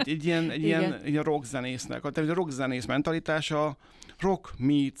stb. Egy ilyen rockzenésznek. Tehát a rockzenész mentalitása, rock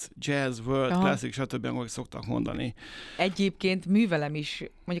meets jazz, world, classic, stb. Ahogy szoktak mondani. Egyébként művelem is,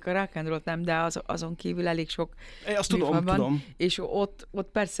 mondjuk a rock and roll nem, de azon kívül elég sok azt tudom. És ott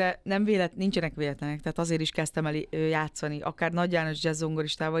persze nincsenek véletlenek, tehát azért is kezdtem el játszani, akár Nagy János jazz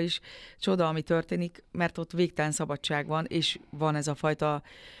zongoristával is. Csoda, ami történik, mert ott végtelen szabadság van, és van ez a fajta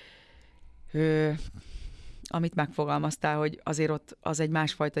amit megfogalmaztál, hogy azért ott az egy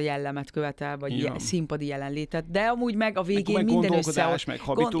másfajta jellemet követel, vagy színpadi jelenlétet, de amúgy meg a végén minden gondolkodás, meg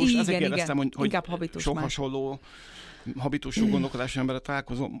habitus, ezért kérdeztem, hogy sok más. hasonló habitusú gondolkodású emberre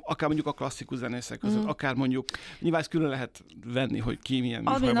találkozom, akár mondjuk a klasszikus zenészek között, akár mondjuk, nyilván ezt külön lehet venni, hogy ki milyen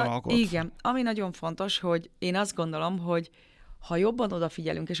műsorban alkot. Igen, ami nagyon fontos, hogy én azt gondolom, hogy ha jobban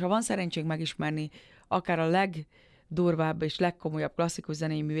odafigyelünk, és ha van szerencsénk megismerni akár a legdurvább és legkomolyabb klasszikus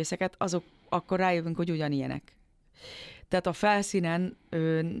zenei művészeket, akkor rájövünk, hogy ugyanilyenek. Tehát a felszínen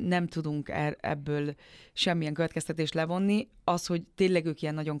nem tudunk ebből semmilyen következtetést levonni. Az, hogy tényleg ők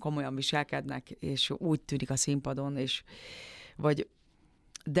ilyen nagyon komolyan viselkednek, és úgy tűnik a színpadon,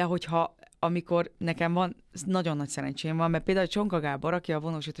 de amikor nekem van, nagyon nagy szerencsém van, mert például Csonka Gábor, aki a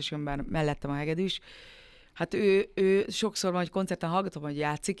vonósítősömben mellettem a hegedűs, hát ő sokszor van, hogy koncerten hallgatom, hogy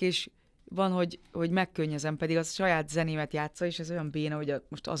játszik, és van, hogy megkönnyezem, pedig az saját zenémet játsza, és ez olyan béna, hogy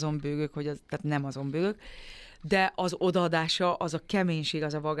most azon bőgök, tehát nem azon bőgök, de az odaadása, az a keménység,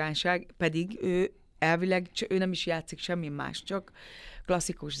 az a vagányság, pedig ő elvileg, ő nem is játszik semmi más, csak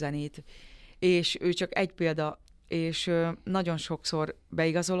klasszikus zenét. És ő csak egy példa, és nagyon sokszor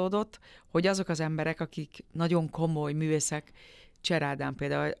beigazolódott, hogy azok az emberek, akik nagyon komoly művészek, Cserádán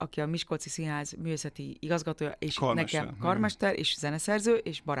például, aki a Miskolci Színház művészeti igazgatója, és nekem karmester, és zeneszerző,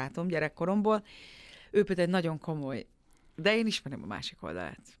 és barátom gyerekkoromból. Ő például egy nagyon komoly, de én ismerem a másik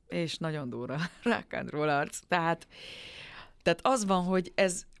oldalát, és nagyon durva rock and roll arc. Tehát az van, hogy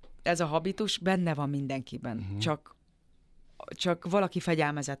ez a habitus benne van mindenkiben, csak valaki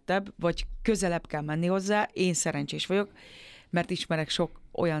fegyelmezettebb, vagy közelebb kell menni hozzá. Én szerencsés vagyok, mert ismerek sok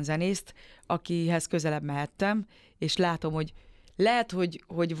olyan zenészt, akihez közelebb mehettem, és látom, hogy lehet,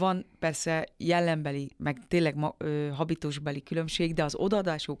 hogy van persze jellembeli, meg tényleg habitusbeli különbség, de az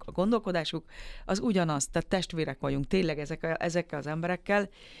odaadásuk, a gondolkodásuk az ugyanaz, tehát testvérek vagyunk tényleg ezekkel az emberekkel,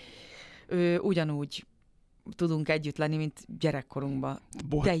 ugyanúgy tudunk együtt lenni, mint gyerekkorunkban.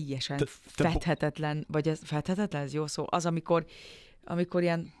 Teljesen fedhetetlen, vagy fedhetetlen, ez jó szó, az, amikor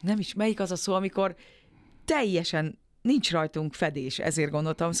ilyen, nem is, melyik az a szó, amikor teljesen nincs rajtunk fedés, ezért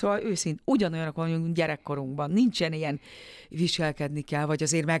gondoltam, szóval őszint, ugyanolyanok vagyunk, mint gyerekkorunkban. Nincsen ilyen viselkedni kell, vagy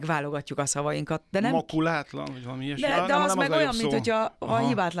azért megválogatjuk a szavainkat, de nem... Makulátlan, vagy valami ilyesmi. De az meg olyan, mint hogyha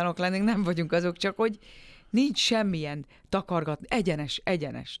hibátlanok lennénk, nem vagyunk azok, csak hogy nincs semmilyen takargatni.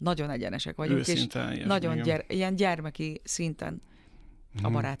 Egyenes, nagyon egyenesek vagyunk. Őszinten, és nagyon ilyen gyermeki szinten a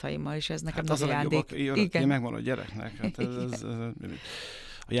barátaimmal, és ez nekem nagy ajándék. Igen, megvan a gyereknek. Hát ez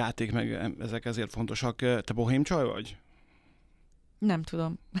a játék meg ezek ezért fontosak. Te bohém csaj vagy? Nem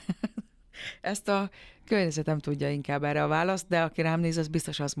tudom. Ezt a környezetem tudja inkább erre a választ, de aki rám néz, az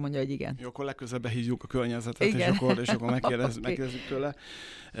biztos azt mondja, hogy igen. Jó, akkor legközelebb behívjuk a környezetet, és akkor megkérdezzük tőle.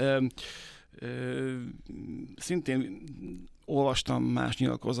 Szintén olvastam más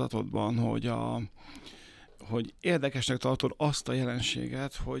nyilatkozatodban, hogy érdekesnek tartod azt a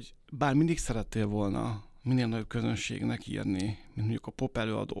jelenséget, hogy bár mindig szerettél volna minél nagyobb közönségnek írni, mint mondjuk a pop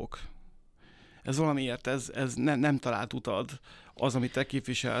előadók. Ez valamiért, ez nem talált utad az, amit te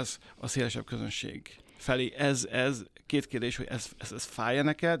képviselsz a szélesebb közönség felé. Ez két kérdés, hogy ez fáj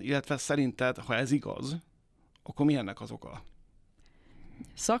neked, illetve szerinted, ha ez igaz, akkor mi ennek az oka?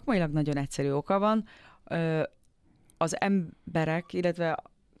 Szakmailag nagyon egyszerű oka van. Az emberek, illetve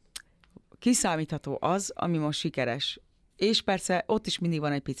kiszámítható az, ami most sikeres. És persze ott is mindig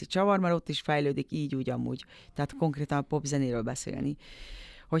van egy pici csavar, mert ott is fejlődik így, úgy, amúgy. Tehát konkrétan a popzenéről beszélni.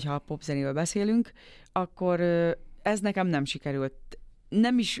 Hogyha a popzenéről beszélünk, akkor ez nekem nem sikerült.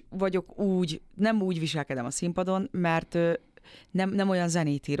 Nem is vagyok nem úgy viselkedem a színpadon, mert nem olyan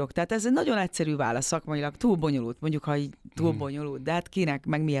zenét írok. Tehát ez egy nagyon egyszerű válasz szakmailag, túl bonyolult, mondjuk, ha így túl bonyolult, de hát kinek,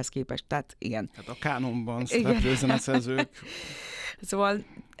 meg mihez képest, tehát igen. Hát a kánonban szereplő zeneszerzők. Szóval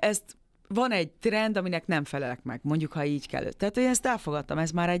van egy trend, aminek nem felelek meg, mondjuk, ha így kell. Tehát én ezt elfogadtam,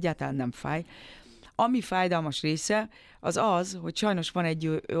 ez már egyáltalán nem fáj. Ami fájdalmas része, az, hogy sajnos van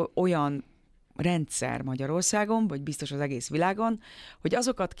egy olyan rendszer Magyarországon, vagy biztos az egész világon, hogy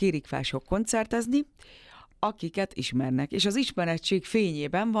azokat kérik fel sok koncertezni, akiket ismernek, és az ismerettség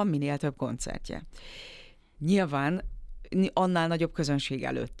fényében van minél több koncertje. Nyilván annál nagyobb közönség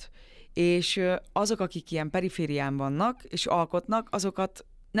előtt. És azok, akik ilyen periférián vannak, és alkotnak, azokat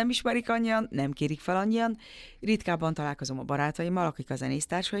nem ismerik annyian, nem kérik fel annyian. Ritkábban találkozom a barátaimmal, akik a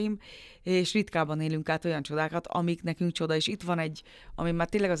zenésztársaim, és ritkábban élünk át olyan csodákat, amik nekünk csoda, és itt van egy, ami már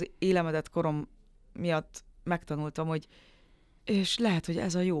tényleg az élemedett korom miatt megtanultam, hogy és lehet, hogy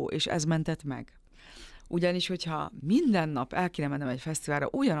ez a jó, és ez mentett meg. Ugyanis, hogyha minden nap el kéne mennem egy fesztiválra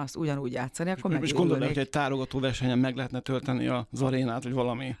ugyanúgy játszani, akkor megőrülnék. És gondolod, hogy egy tárogató versenyen meg lehetne tölteni az arénát, vagy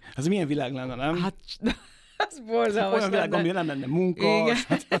valami. Ez milyen világ lenne, nem? Hát, az borzalmas olyan világ, ami nem lenne munka. Igen.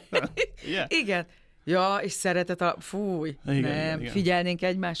 Yeah. Igen. Ja, és szeretet fúj, nem, igen. Figyelnénk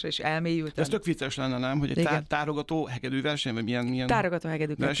egymásra, és elmélyültem. Ez tök vicces lenne, nem? Hogy egy tárogató hegedű verseny, vagy milyen tárogató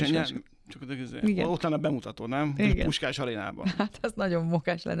hegedű verseny. Csak ott lenne bemutató, nem? Igen. Puskás arénában. Hát az nagyon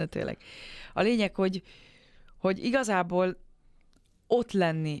mokás lenne tényleg. A lényeg, hogy igazából ott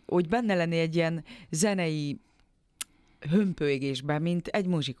lenni, hogy benne lenni egy ilyen zenei hömpölygésben, mint egy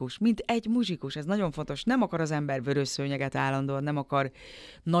muzsikus. Ez nagyon fontos. Nem akar az ember vörös szőnyeget állandóan, nem akar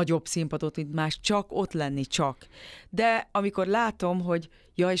nagyobb színpadot, mint más, csak ott lenni, csak. De amikor látom, hogy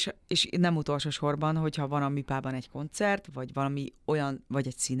és nem utolsó sorban, hogyha van a Műpában egy koncert, vagy valami olyan, vagy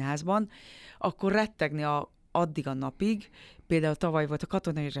egy színházban, akkor rettegni addig a napig. Például tavaly volt a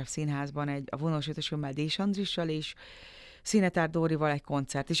Katonai József Színházban a vonalas ötösömmel Dés Andrissal, és Színetár Dórival egy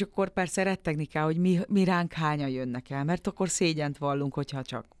koncert, és akkor persze rettegni kell, hogy mi ránk hányan jönnek el, mert akkor szégyent vallunk, hogyha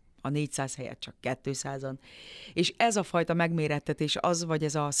csak a 400 helyett csak 200-an. És ez a fajta megmérettetés vagy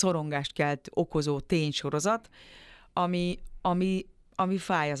ez a szorongást kelt okozó ténysorozat, ami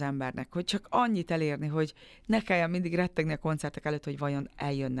fáj az embernek, hogy csak annyit elérni, hogy ne kelljen mindig rettegni a koncertek előtt, hogy vajon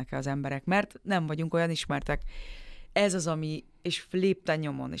eljönnek-e az emberek, mert nem vagyunk olyan ismertek. Ez az, és lépten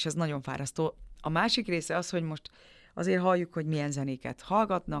nyomon, és ez nagyon fárasztó. A másik része az, hogy most azért halljuk, hogy milyen zenéket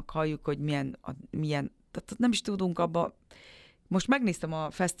hallgatnak, halljuk, hogy milyen tehát nem is tudunk abba. Most megnéztem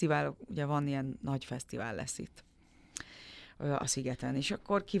a fesztivál, ugye van ilyen nagy fesztivál lesz itt a Szigeten, és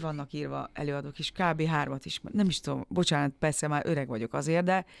akkor ki vannak írva előadók, és kb. 3-at is, nem is tudom, bocsánat, persze már öreg vagyok azért,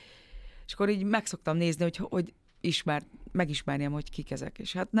 de és akkor így meg szoktam nézni, hogy megismerjem, hogy kik ezek,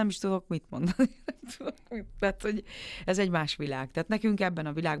 és hát nem is tudok mit mondani. Tehát, hogy ez egy más világ. Tehát nekünk ebben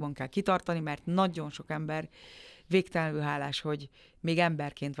a világban kell kitartani, mert nagyon sok ember végtelenül hálás, hogy még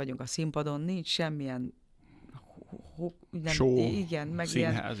emberként vagyunk a színpadon, nincs semmilyen show, igen, meg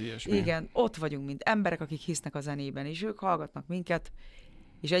színház, ilyesmi. Igen, ott vagyunk, mint emberek, akik hisznek a zenében, és ők hallgatnak minket,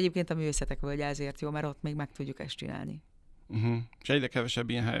 és egyébként a Művészetek Völgye ezért jó, mert ott még meg tudjuk ezt csinálni. És egyre kevesebb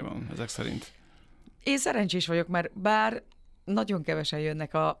ilyen hely van, ezek szerint. Én szerencsés vagyok, mert bár nagyon kevesen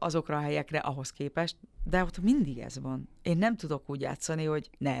jönnek azokra a helyekre ahhoz képest, de ott mindig ez van. Én nem tudok úgy játszani, hogy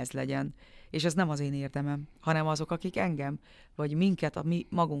ne ez legyen. És ez nem az én érdemem, hanem azok, akik engem, vagy minket, a mi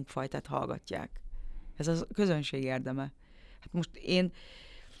magunk fajtát hallgatják. Ez a közönség érdeme. Hát most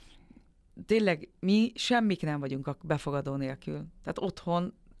tényleg mi semmik nem vagyunk a befogadó nélkül. Tehát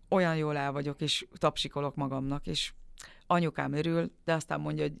otthon olyan jól el vagyok, és tapsikolok magamnak, és anyukám örül, de aztán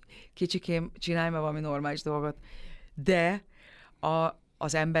mondja, hogy kicsikém, csinálj már valami normális dolgot. De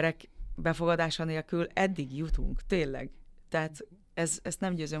az emberek befogadása nélkül eddig jutunk, tényleg. Tehát ezt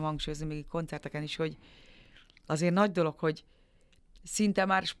nem győzöm hangsúlyozni még koncerteken is, hogy azért nagy dolog, hogy szinte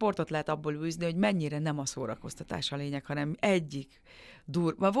már sportot lehet abból űzni, hogy mennyire nem a szórakoztatás a lényeg, hanem egyik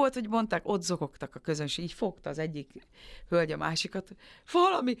Már volt, hogy mondták, ott zokogtak a közönség, így fogta az egyik hölgy a másikat,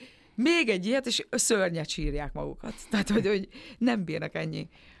 valami, még egy ilyet, és szörnyet sírják magukat. Tehát, hogy nem bírnak ennyi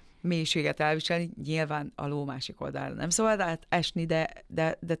mélységet elviselni, nyilván a ló másik oldalra nem szabad esni,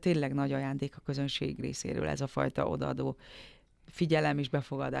 de tényleg nagy ajándék a közönség részéről ez a fajta odaadó figyelem és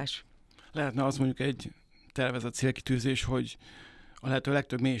befogadás. Lehetne az mondjuk egy tervezett célkitűzés, hogy a lehető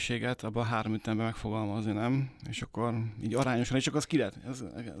legtöbb mélységet abban a 3 ütemben megfogalmazni, nem? És akkor így arányosan, és akkor az ki lehet,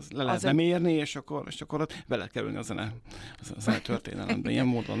 le lehetne mérni, és akkor ott be lehet kerülni a zene történelembe, ilyen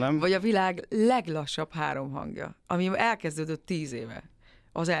módon, nem? Vagy a világ leglassabb 3 hangja, ami elkezdődött 10 éve.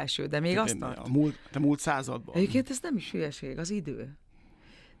 Az első, de még azt tart. A múlt században. Egyébként ez nem is hülyeség, az idő.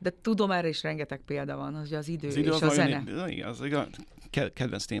 De tudom, erre is rengeteg példa van, hogy az idő és a zene. Az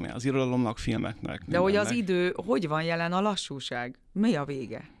kedvenc témája az irodalomnak, filmeknek. De hogy az idő, hogy van jelen a lassúság? Mi a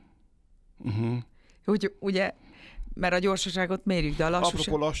vége? Hogy ugye, mert a gyorsaságot mérjük, de a lassúság...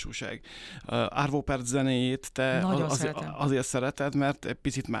 Apropó lassúság. Arvo Pärt zenéjét te azért szereted, mert egy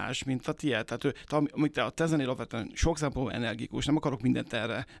picit más, mint a tiéd. Tehát a te zenél alapvetően sok szempontból energikus, nem akarok mindent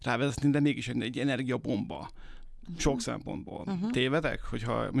erre rávezetni, de mégis egy energiabomba. Sok szempontból. Tévedek,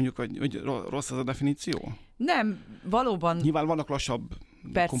 hogyha mondjuk, hogy rossz az a definíció? Nem, valóban. Nyilván vannak lassabb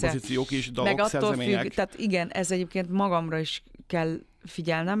kompozíciók is, dalok, meg attól szerzemények. függ, tehát igen, ez egyébként magamra is kell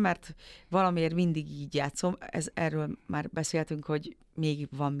figyelnem, mert valamiért mindig így játszom. Erről már beszéltünk, hogy még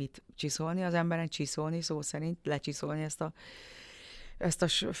van mit csiszolni az emberen, csiszolni, szó szerint lecsiszolni ezt a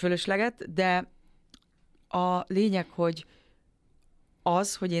fölösleget, de a lényeg, hogy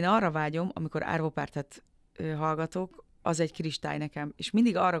hogy én arra vágyom, amikor Arvo Pärtet hallgatok, az egy kristály nekem. És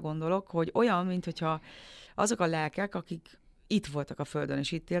mindig arra gondolok, hogy olyan, mintha azok a lelkek, akik itt voltak a Földön,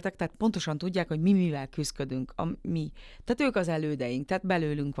 és itt éltek, tehát pontosan tudják, hogy mi mivel küzdködünk. Tehát ők az elődeink, tehát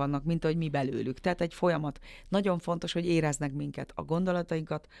belőlünk vannak, mint ahogy mi belőlük. Tehát egy folyamat. Nagyon fontos, hogy éreznek minket, a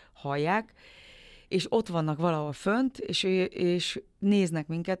gondolatainkat hallják, és ott vannak valahol fönt, és néznek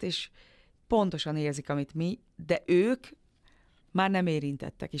minket, és pontosan érzik, amit mi, de ők már nem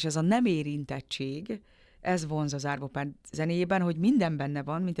érintettek. És ez a nem érintettség, ez vonz az Arvo Pärt zenéjében, hogy minden benne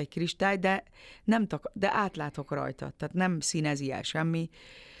van, mint egy kristály, de átlátok rajta. Tehát nem színezi el semmi,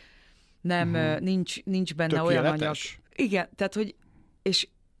 nem, nincs benne tökéletes. Olyan anyag. Igen, tehát hogy, és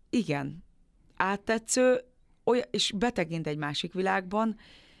igen, áttetsző, és betekint egy másik világban,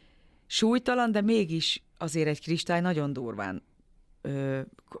 súlytalan, de mégis azért egy kristály nagyon durván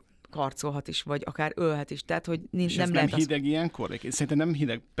karcolhat is, vagy akár ölhet is. Tehát, hogy és nem lehet hideg ilyenkor? Szerintem nem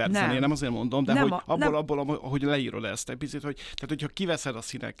hideg percen, én nem azért mondom, de hogy abból, ahogy leírod ezt egy picit, hogy tehát, hogyha kiveszed a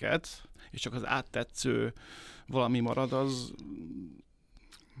színeket, és csak az áttetsző valami marad, az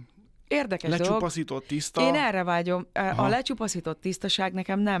érdekes lecsupaszított, tiszta. Én erre vágyom. A lecsupaszított tisztaság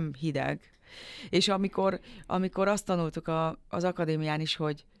nekem nem hideg. És amikor azt tanultuk az akadémián is,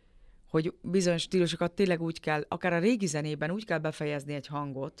 hogy bizonyos stílusokat tényleg úgy kell, akár a régi zenében úgy kell befejezni egy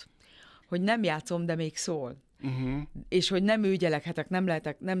hangot, hogy nem játszom, de még szól. És hogy nem ügyelekhetek, nem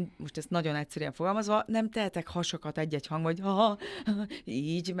lehetek, nem, most ezt nagyon egyszerűen fogalmazva, nem tehetek hasakat egy-egy hang, vagy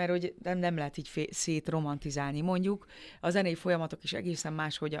így, mert hogy nem lehet így szétromantizálni. Mondjuk a zenei folyamatok is egészen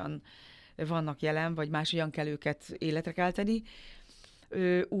máshogyan vannak jelen, vagy máshogyan kell őket életre kelteni.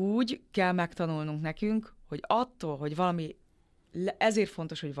 Úgy kell megtanulnunk nekünk, hogy attól, hogy valami ezért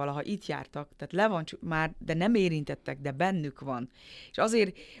fontos, hogy valaha itt jártak, tehát le van már, de nem érintettek, de bennük van. És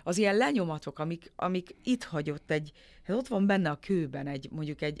azért az ilyen lenyomatok, amik itt hagyott hát ott van benne a kőben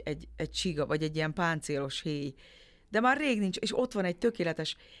mondjuk egy csiga, vagy egy ilyen páncélos héj, de már rég nincs, és ott van egy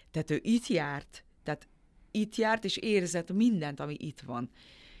tökéletes, tehát ő itt járt, és érzett mindent, ami itt van.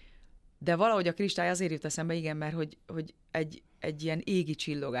 De valahogy a kristály azért jut eszembe, igen, mert hogy egy ilyen égi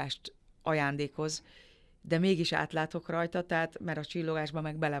csillogást ajándékoz, de mégis átlátok rajta, tehát, mert a csillogásban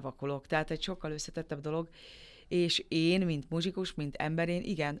meg belevakolok. Tehát egy sokkal összetettebb dolog, és én, mint muzsikus, mint ember, én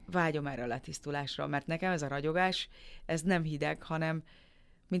igen, vágyom erre a letisztulásra, mert nekem ez a ragyogás, ez nem hideg, hanem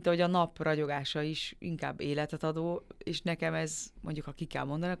mint ahogy a nap ragyogása is inkább életet adó, és nekem ez, mondjuk ha ki kell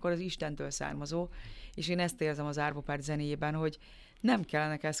mondani, akkor az Istentől származó, és én ezt érzem az Arvo Pärt zenéjében, hogy nem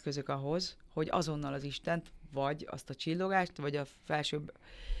kellenek eszközök ahhoz, hogy azonnal az Istent, vagy azt a csillogást, vagy a felsőbb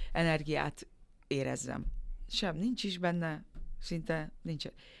energiát érezzem. Nincs is benne, szinte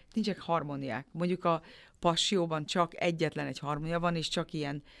nincsenek harmóniák. Mondjuk a Passióban csak egyetlen egy harmónia van, és csak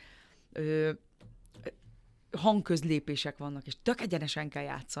ilyen hangközlépések vannak, és tök egyenesen kell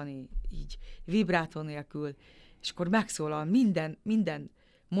játszani, így vibrátó nélkül, és akkor megszólal minden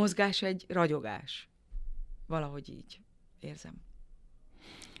mozgás egy ragyogás. Valahogy így érzem.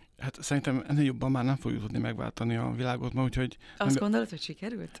 Hát szerintem ennél jobban már nem fogjuk tudni megváltani a világot ma, úgyhogy... Azt gondolod, hogy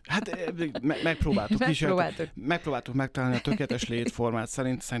sikerült? Hát megpróbáltuk is. Megpróbáltuk megtalálni a tökéletes létformát.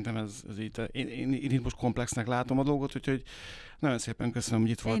 Szerintem ez így... Én itt most komplexnek látom a dolgot, úgyhogy nagyon szépen köszönöm, hogy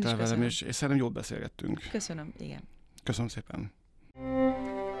itt voltál velem, és szerintem jól beszélgettünk. Köszönöm, igen. Köszönöm szépen.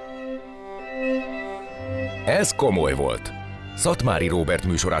 Ez komoly volt. Szatmári Róbert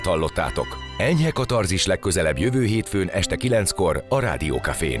műsorát hallottátok. Enyhe katarzis legközelebb jövő hétfőn este 9-kor a Rádió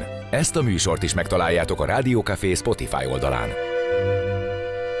Cafén. Ezt a műsort is megtaláljátok a Rádió Café Spotify oldalán.